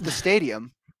have left the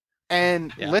stadium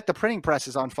and lit the printing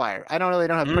presses on fire. I don't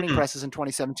have printing presses in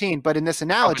 2017, but in this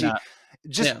analogy,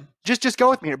 just go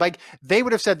with me here. Like they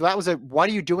would have said that was what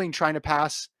are you doing trying to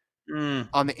pass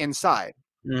on the inside?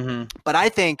 But I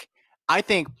think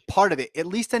part of it, at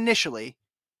least initially,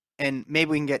 and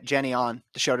maybe we can get Jenny on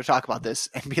the show to talk about this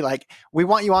and be like, we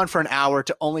want you on for an hour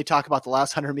to only talk about the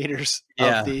last 100 meters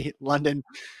of the London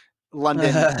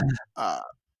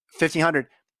 1500.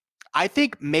 I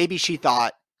think maybe she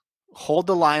thought, hold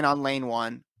the line on lane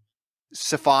 1.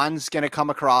 Sifan's going to come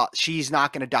across. She's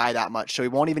not going to die that much. So he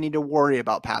won't even need to worry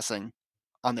about passing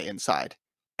on the inside.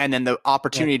 And then the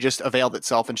opportunity just availed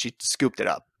itself and she scooped it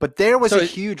up. But there was a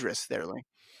huge risk there, Lee.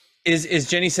 Is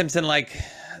Jenny Simpson like,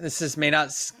 may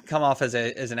not come off as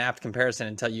an apt comparison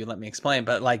until you let me explain,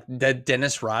 but like the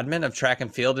Dennis Rodman of track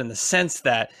and field, in the sense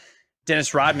that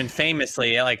Dennis Rodman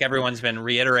famously, like everyone's been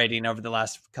reiterating over the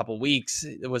last couple of weeks,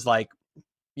 it was like,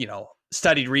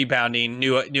 studied rebounding,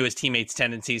 knew his teammates'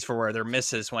 tendencies for where their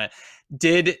misses went.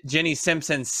 Did Jenny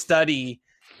Simpson study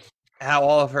how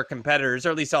all of her competitors,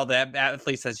 or at least all the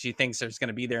athletes that she thinks there's going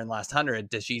to be there in the last 100,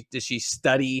 does she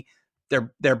study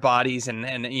their bodies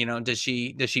and does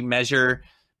she measure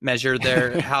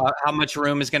their how much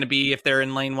room is going to be if they're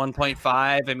in lane 1.5?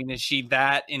 I mean, is she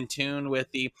that in tune with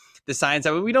the science?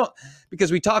 I mean, we don't, because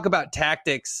we talk about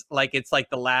tactics like it's like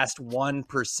the last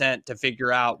 1% to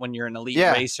figure out when you're an elite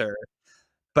racer.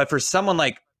 But for someone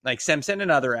like Simpson and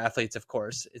other athletes, of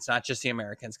course, it's not just the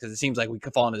Americans, because it seems like we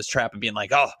could fall into this trap of being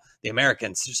like, oh, the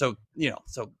Americans are so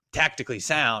tactically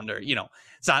sound, or,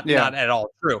 it's not at all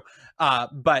true.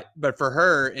 But for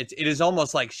her, it is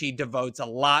almost like she devotes a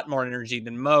lot more energy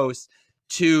than most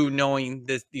to knowing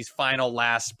these final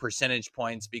last percentage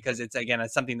points, because it's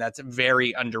something that's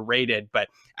very underrated. But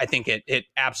I think it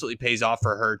absolutely pays off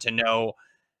for her to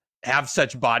have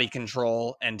such body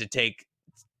control and to take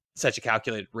such a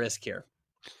calculated risk here.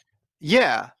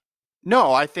 Yeah,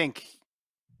 no, I think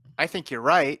you're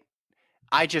right.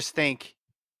 I just think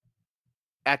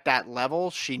at that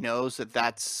level, she knows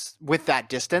that's with that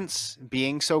distance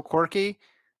being so quirky,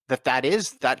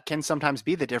 that can sometimes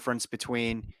be the difference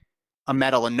between a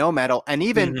medal and no medal. And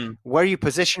even where you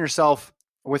position yourself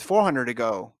with 400 to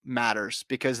go matters,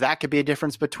 because that could be a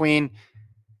difference between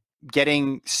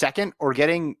getting second or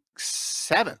getting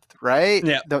 7th, right?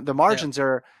 Yeah. The margins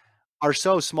are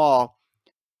so small.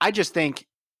 I just think,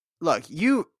 look,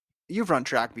 you've run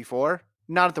track before,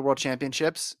 not at the World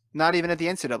Championships, not even at the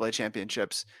NCAA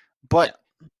Championships, but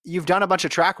you've done a bunch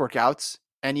of track workouts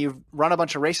and you've run a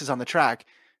bunch of races on the track.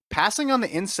 Passing on the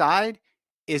inside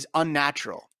is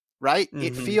unnatural, right?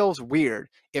 It feels weird.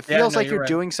 It feels like you're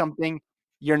doing something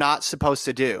you're not supposed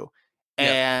to do.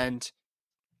 And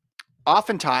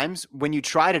oftentimes when you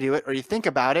try to do it or you think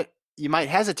about it, you might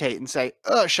hesitate and say,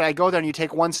 oh, should I go there? And you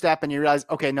take one step and you realize,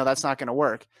 okay, no, that's not going to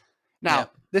work. Now,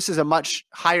 this is a much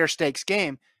higher stakes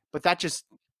game, but that just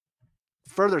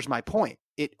furthers my point.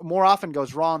 It more often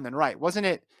goes wrong than right. Wasn't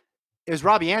it? It was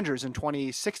Robbie Andrews in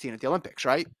 2016 at the Olympics,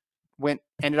 right?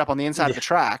 Ended up on the inside of the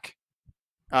track.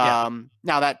 Now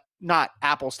that not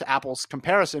apples to apples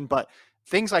comparison, but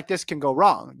things like this can go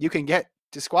wrong. You can get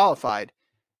disqualified.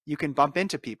 You can bump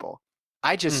into people.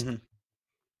 I just,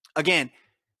 again,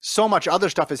 so much other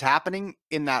stuff is happening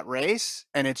in that race,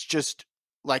 and it's just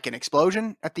like an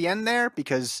explosion at the end there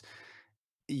because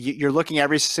you're looking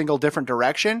every single different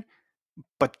direction.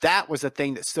 But that was the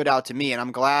thing that stood out to me, and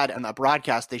I'm glad on the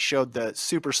broadcast they showed the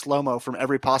super slow-mo from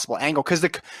every possible angle because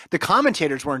the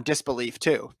commentators were in disbelief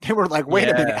too. They were like, wait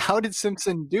a minute, how did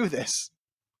Simpson do this?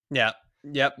 Yeah.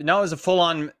 Yep. No, it was a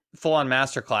full-on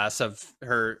masterclass of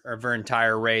her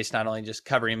entire race, not only just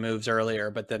covering moves earlier,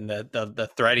 but then the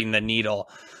threading the needle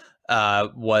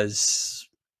was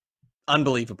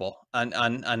unbelievable, an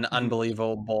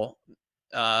unbelievable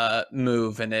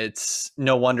move. And it's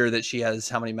no wonder that she has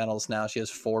how many medals now? She has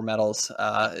 4 medals.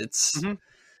 It's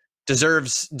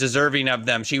deserving of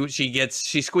them.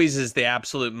 She squeezes the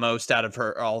absolute most out of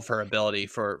all of her ability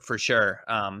for sure.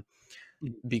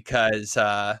 Because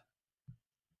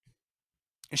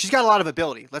and she's got a lot of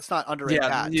ability. Let's not underrate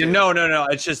that. No.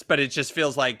 It just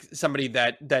feels like somebody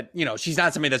that, you know, she's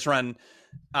not somebody that's run,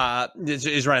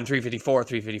 is running 354,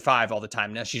 355 all the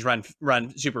time. Now she's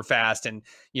run super fast. And,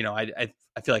 you know, I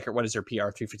feel like what is her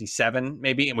PR? 357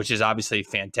 maybe, which is obviously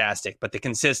fantastic, but the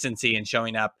consistency and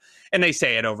showing up, and they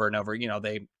say it over and over, you know,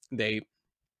 they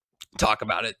talk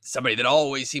about it. Somebody that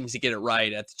always seems to get it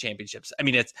right at the championships. I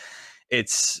mean,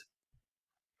 that's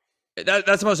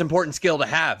the most important skill to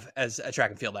have as a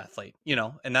track and field athlete, you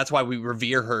know, and that's why we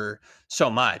revere her so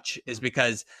much, is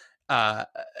because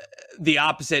the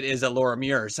opposite is a Laura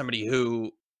Muir, somebody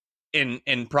who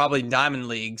in probably diamond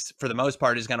leagues for the most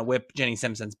part is going to whip Jenny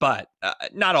Simpson's butt.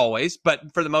 Not always,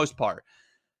 but for the most part.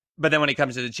 But then when it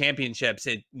comes to the championships,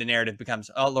 the narrative becomes,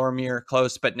 oh, Laura Muir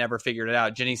close, but never figured it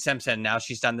out. Jenny Simpson, now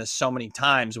she's done this so many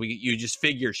times. You just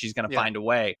figure she's going to find a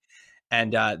way.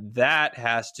 And that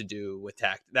has to do with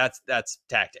that's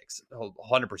tactics,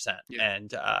 100%. Yeah.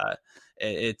 And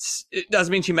it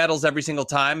doesn't mean she medals every single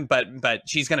time, but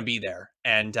she's going to be there.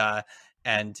 And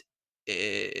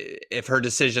if her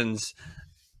decisions,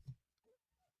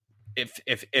 if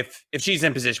she's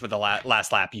in position with the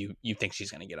last lap, you think she's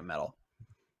going to get a medal.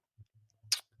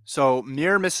 So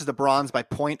Muir misses the bronze by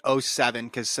 0.07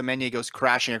 because Semenya goes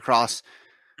crashing across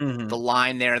the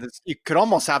line there. You could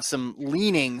almost have some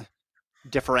leaning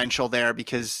differential there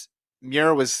because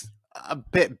Muir was a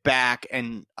bit back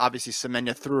and obviously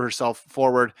Semenya threw herself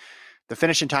forward. The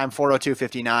finishing time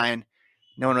 4:02:59.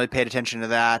 No one really paid attention to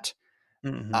that.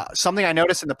 Something I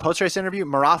noticed in the post-race interview,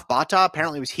 Maraf Bata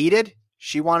apparently was heated.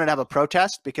 She wanted to have a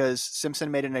protest because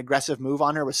Simpson made an aggressive move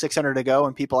on her with 600 to go,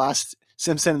 and people asked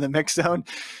Simpson in the mix zone,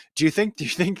 do you think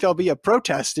there'll be a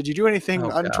protest? Did you do anything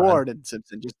untoward? And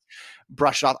Simpson just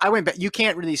brushed off. I went back. You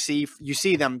can't really see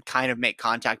them kind of make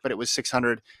contact, but it was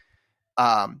 600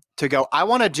 to go. I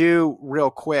want to do real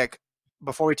quick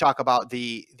before we talk about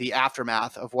the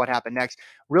aftermath of what happened next,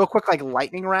 real quick, like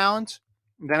lightning round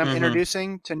that I'm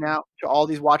introducing to all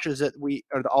these watchers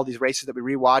all these races that we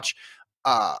rewatch,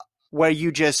 where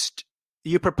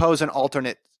you propose an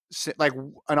alternate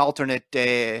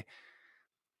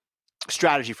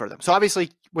strategy for them. So obviously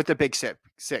with the big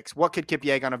six, what could Kip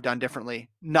Yegon have done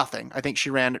differently? Nothing. I think she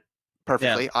ran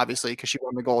perfectly, obviously, because she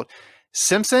won the gold.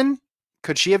 Simpson,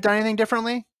 could she have done anything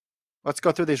differently? Let's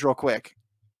go through these real quick.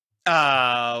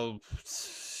 I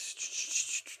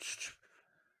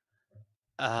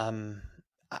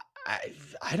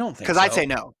don't think because so. I'd say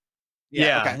no.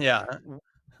 Yeah.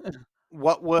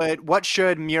 What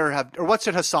should Muir have, or what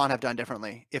should Hassan have done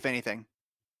differently, if anything?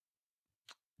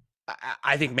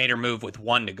 I think made her move with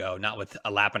 1 to go, not with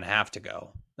a lap and a half to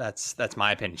go. That's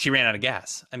my opinion. She ran out of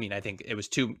gas. I mean, I think it was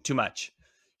too much.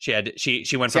 She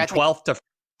went from 12th to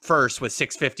first with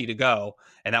 6:50 to go,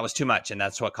 and that was too much, and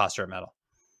that's what cost her a medal.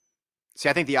 See,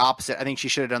 I think the opposite. I think she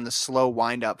should have done the slow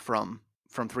wind up from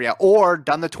 3 out, or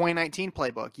done the 2019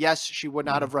 playbook. Yes, she would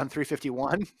not have run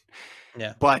 3:51.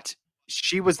 Yeah, but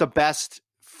she was the best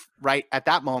right at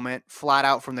that moment, flat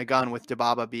out from the gun with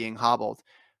Dibaba being hobbled.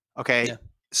 Okay. Yeah.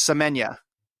 Semenya.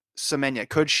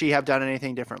 Could she have done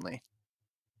anything differently?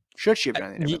 Should she have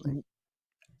done anything differently?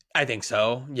 I think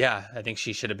so. Yeah, I think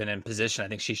she should have been in position. I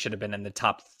think she should have been in the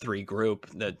top 3 group.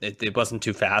 That it wasn't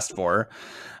too fast for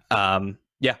her.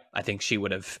 Yeah, I think she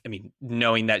would have. I mean,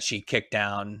 knowing that she kicked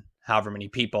down however many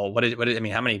people.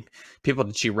 How many people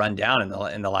did she run down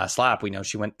in the last lap? We know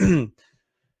she went.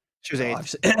 She was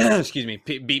 8th. Excuse me,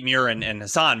 beat Muir and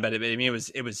Hassan, but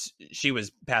she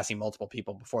was passing multiple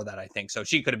people before that, I think. So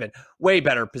she could have been way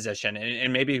better position,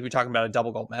 and maybe we're talking about a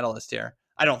double gold medalist here.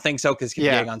 I don't think so because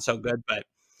Kipyegon's so good, but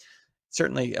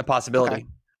certainly a possibility. Okay.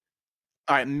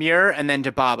 All right, Muir and then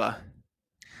Dibaba.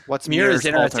 What's Muir Muir's is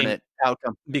interesting alternate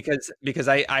outcome? Because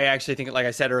I actually think, like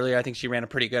I said earlier, I think she ran a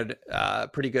pretty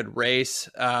good race.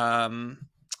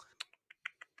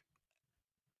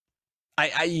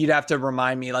 You'd have to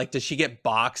remind me, like, does she get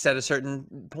boxed at a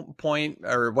certain point,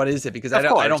 or what is it? Because I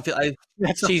don't feel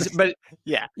she's, but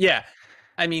yeah.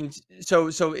 I mean, so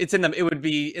it would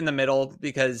be in the middle,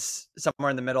 because somewhere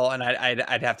in the middle, and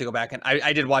I'd have to go back, and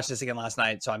I did watch this again last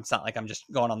night, so it's not like I'm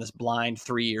just going on this blind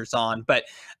 3 years on, but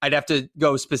I'd have to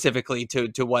go specifically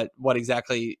to what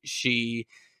exactly she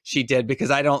did,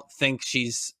 because I don't think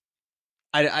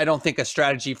I don't think a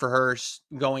strategy for her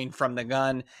going from the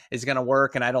gun is going to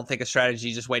work. And I don't think a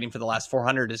strategy just waiting for the last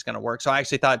 400 is going to work. So I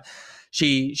actually thought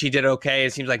she did okay.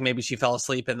 It seems like maybe she fell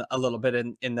asleep a little bit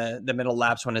in the middle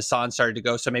laps when Hassan started to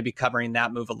go. So maybe covering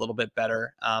that move a little bit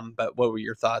better. But what were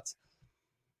your thoughts?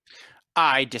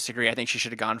 I disagree. I think she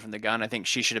should have gone from the gun. I think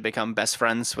she should have become best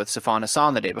friends with Sifan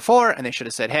Hassan the day before. And they should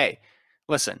have said, hey,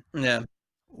 listen,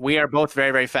 we are both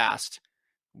very, very fast.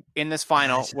 In this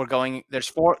final, we're going. There's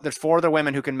four other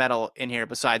women who can medal in here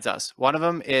besides us. One of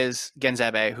them is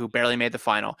Genzebe, who barely made the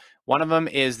final. One of them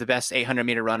is the best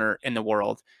 800-meter runner in the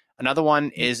world. Another one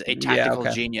is a tactical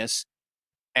genius,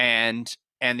 and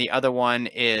the other one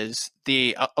is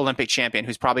the Olympic champion,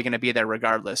 who's probably going to be there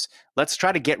regardless. Let's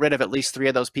try to get rid of at least 3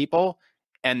 of those people,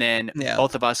 and then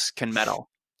both of us can medal.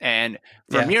 And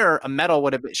for Muir, a medal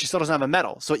would have. She still doesn't have a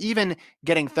medal, so even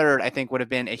getting third, I think, would have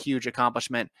been a huge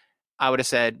accomplishment. I would have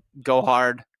said, go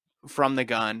hard from the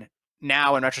gun.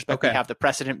 Now, in retrospect, we have the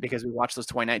precedent because we watched those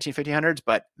 2019 1500s,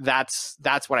 but that's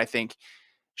what I think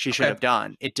she should have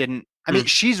done. It didn't. I mean,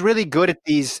 she's really good at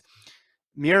these.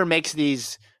 Muir makes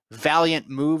these valiant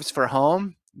moves for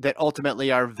home that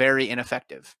ultimately are very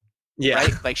ineffective. Yeah.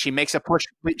 Right? Like she makes a push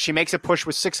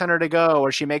with 600 to go,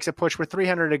 or she makes a push with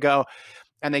 300 to go,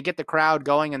 and they get the crowd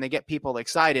going and they get people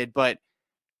excited. But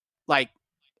like,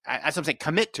 as I'm saying,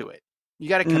 commit to it. You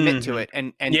got to commit to it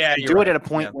and do it at a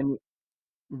point when you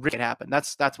make it happen.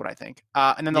 That's what I think.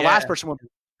 And then the last person would be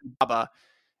Dibaba.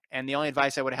 And the only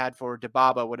advice I would have had for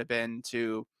Dibaba would have been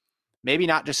to maybe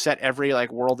not just set every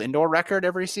like world indoor record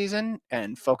every season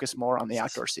and focus more on the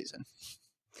outdoor season.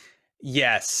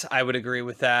 Yes, I would agree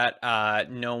with that.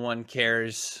 No one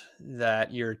cares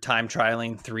that you're time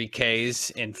trialing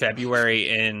 3Ks in February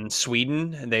in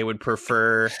Sweden. They would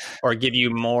prefer or give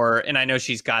you more. And I know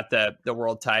she's got the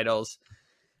world titles.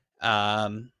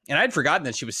 And I'd forgotten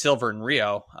that she was silver in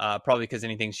Rio, probably because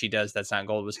anything she does that's not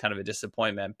gold was kind of a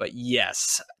disappointment. But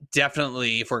yes,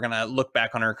 definitely, if we're going to look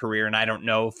back on her career, and I don't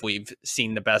know if we've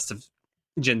seen the best of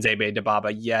Genzebe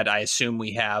Dibaba yet. I assume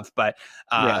we have. But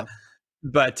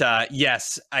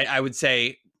yes, I would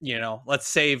say, let's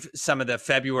save some of the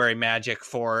February magic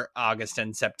for August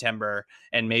and September,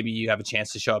 and maybe you have a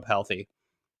chance to show up healthy.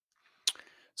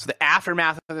 So the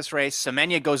aftermath of this race,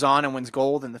 Semenya goes on and wins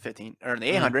gold in the 15 or in the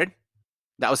 800. Mm-hmm.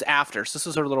 That was after. So this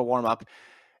was her little warm up.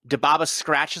 Dibaba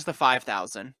scratches the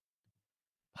 5,000.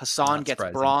 Hassan gets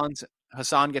bronze.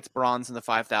 Hassan gets bronze in the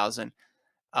 5,000.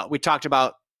 We talked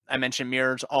about. I mentioned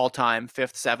Muir's all-time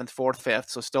 5th, 7th, 4th, 5th.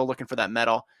 So still looking for that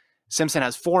medal. Simpson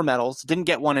has 4 medals. Didn't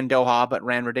get one in Doha, but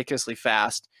ran ridiculously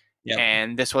fast. Yep.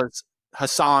 And this was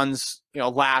Hassan's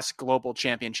last global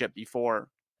championship before.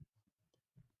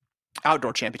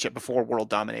 Outdoor championship before world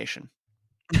domination.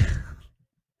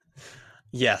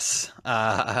 Yes.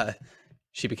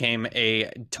 She became a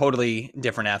totally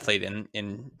different athlete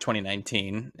in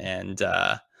 2019. And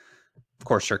of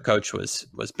course her coach was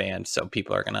banned. So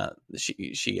people are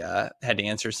she had to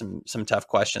answer some tough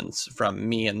questions from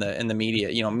me in the media,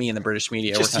 me and the British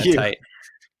media. Just we're kind of tight.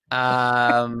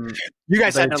 You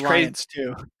guys had an alliance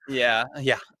too. Yeah.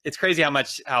 It's crazy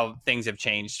how things have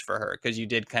changed for her, because you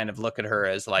did kind of look at her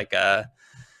as like as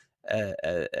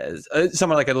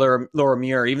someone like a Laura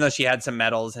Muir, even though she had some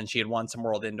medals and she had won some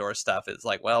world indoor stuff. It's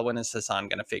like, well, when is Hassan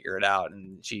going to figure it out?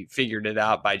 And she figured it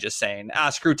out by just saying,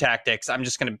 screw tactics. I'm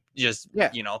just going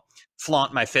to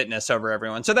flaunt my fitness over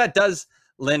everyone. So that does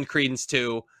lend credence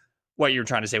to what you're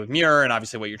trying to say with Muir, and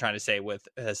obviously what you're trying to say with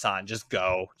Hassan. Just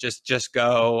go, just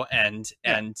go, and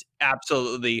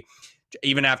absolutely,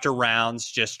 even after rounds,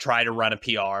 just try to run a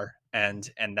PR, and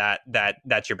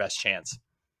that's your best chance.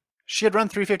 She had run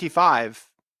 355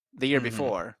 the year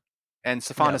before, and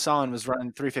Sifan Hassan was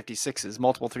running 356s,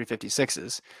 multiple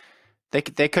 356s. They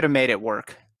could have made it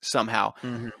work somehow.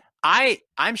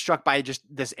 I'm struck by just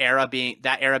that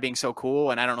era being so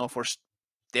cool, and I don't know if we're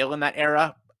still in that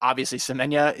era. Obviously,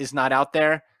 Semenya is not out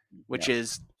there, which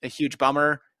is a huge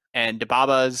bummer, and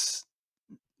Dibaba's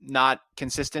not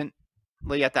consistently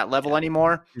at that level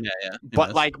anymore.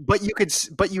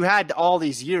 But you had all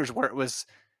these years where it was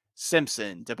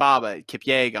Simpson, Dibaba,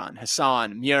 Kipyegon,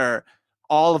 Hassan, Muir,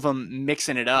 all of them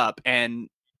mixing it up, and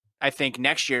I think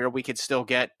next year we could still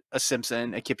get a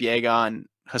Simpson, a Kipyegon,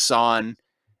 Hassan,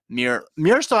 Muir.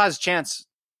 Muir still has a chance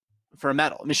for a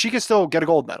medal. I mean, she could still get a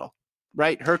gold medal,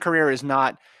 right? Her career is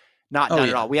not done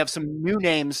at all. We have some new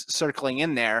names circling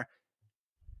in there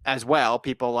as well.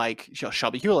 People like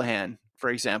Shelby Houlihan, for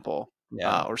example,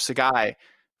 or Sagai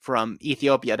from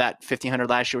Ethiopia. That 1500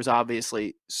 last year was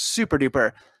obviously super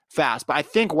duper fast. But I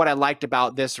think what I liked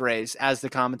about this race, as the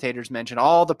commentators mentioned,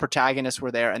 all the protagonists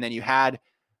were there, and then you had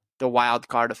the wild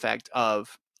card effect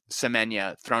of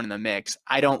Semenya thrown in the mix.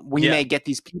 We may get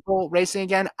these people racing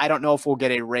again. I don't know if we'll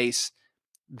get a race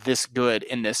this good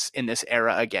in this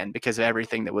era again because of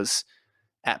everything that was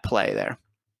at play there.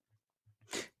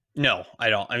 No, I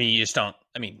don't. I mean, you just don't.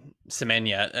 I mean,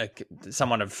 Semenya,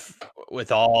 someone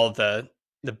with all the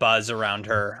buzz around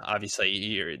her, obviously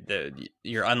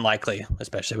you're unlikely,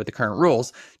 especially with the current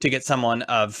rules, to get someone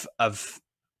of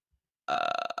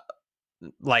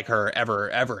like her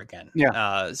ever again.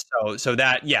 So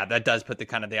that does put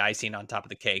the icing on top of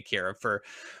the cake here for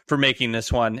making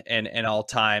this one an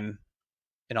all-time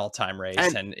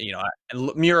race. And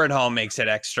Muir at home makes it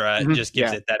extra. It just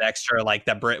gives it that extra, like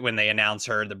the Brit, when they announce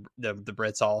her, the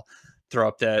Brits all throw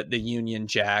up the Union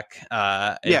Jack.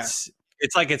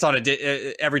 It's like it's on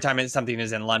every time something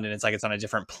is in London, it's like it's on a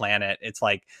different planet. It's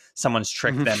like someone's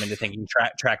tricked them into thinking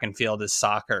track and field is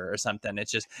soccer or something.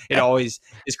 It's just, it always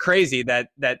is crazy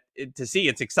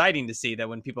it's exciting to see that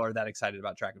when people are that excited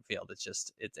about track and field,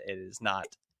 it is not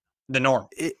the norm.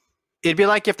 It'd be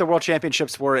like if the World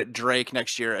Championships were at Drake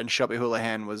next year and Shelby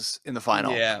Houlihan was in the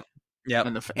final.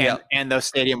 And the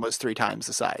stadium was 3 times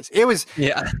the size. It was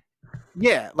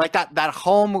like that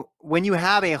home, when you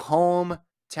have a hometown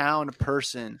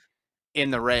person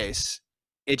in the race,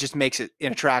 it just makes it,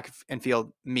 in a track and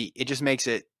field meet, it just makes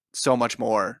it so much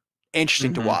more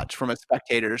interesting to watch from a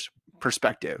spectator's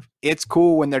perspective. It's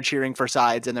cool when they're cheering for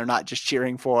sides and they're not just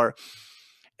cheering for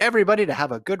everybody to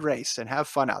have a good race and have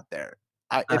fun out there.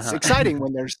 It's exciting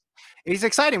it's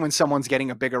exciting when someone's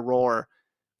getting a bigger roar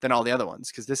than all the other ones,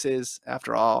 because this is,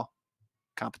 after all,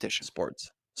 competition.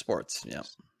 Sports. Yeah.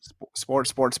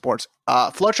 Sports.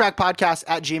 FloTrack podcast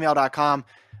at gmail.com.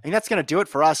 I think that's going to do it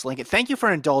for us, Lincoln. Thank you for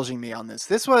indulging me on this.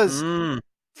 This was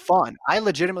fun. I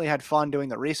legitimately had fun doing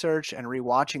the research and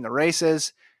rewatching the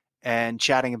races and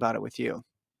chatting about it with you.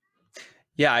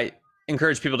 Yeah, I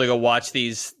encourage people to go watch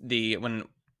when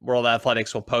World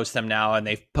Athletics will post them now, and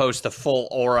they post the full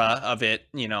aura of it.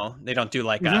 They don't do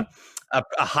like a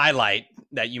highlight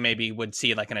that you maybe would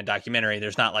see like in a documentary.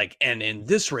 There's not like, and in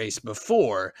this race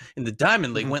before in the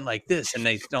Diamond League went like this, and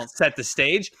they don't set the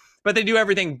stage, but they do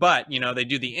everything. But they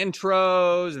do the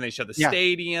intros and they show the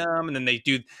stadium, and then they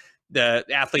do the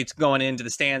athletes going into the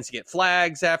stands to get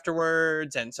flags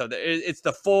afterwards. And so it's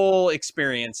the full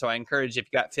experience. So I encourage, if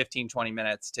you got 15-20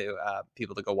 minutes, to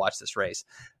people to go watch this race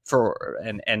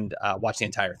and watch the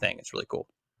entire thing. It's really cool.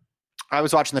 I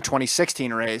was watching the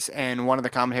 2016 race, and one of the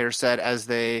commentators said, as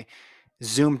they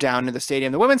zoomed down into the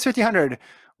stadium, the women's 1500,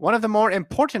 one of the more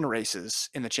important races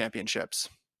in the championships,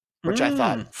 which I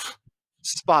thought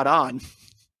spot on.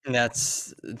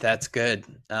 That's good.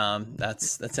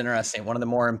 That's interesting. One of the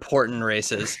more important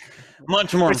races,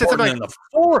 much more important than the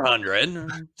 400.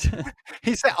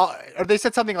 He said, or they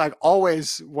said something like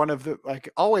always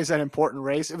an important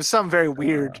race. It was some very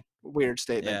weird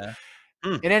statement.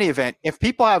 Yeah. In any event, if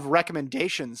people have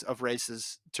recommendations of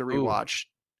races to rewatch,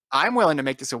 I'm willing to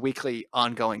make this a weekly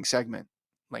ongoing segment,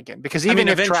 Lincoln, because even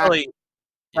if track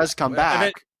does come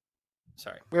back,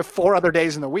 we have 4 other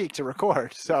days in the week to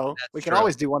record, so we can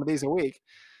always do one of these a week.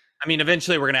 I mean,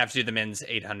 eventually we're going to have to do the men's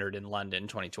 800 in London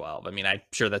 2012. I mean, I'm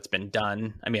sure that's been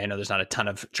done. I mean, I know there's not a ton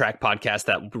of track podcasts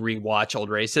that rewatch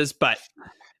old races, but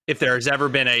if there's ever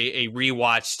been a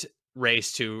rewatched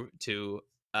race to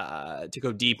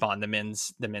go deep on, the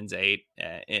men's 8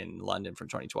 in London from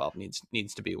 2012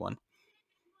 needs to be one.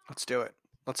 Let's do it.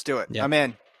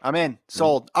 Yep. I'm in.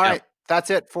 Sold. All right. that's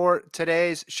it for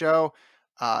today's show.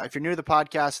 If you're new to the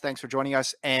podcast, thanks for joining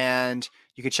us. And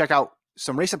you can check out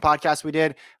some recent podcasts we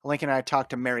did. Lincoln and I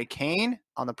talked to Mary Kane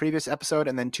on the previous episode.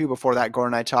 And then 2 before that,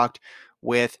 Gordon and I talked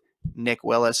with Nick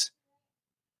Willis.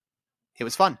 It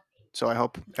was fun. So I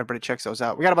hope everybody checks those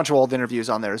out. We got a bunch of old interviews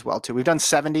on there as well, too. We've done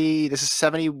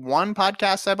 71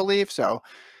 podcasts, I believe. So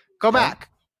go back,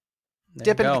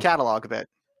 dip into the catalog a bit.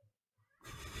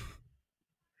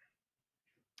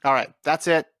 All right. That's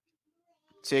it.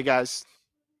 See you guys.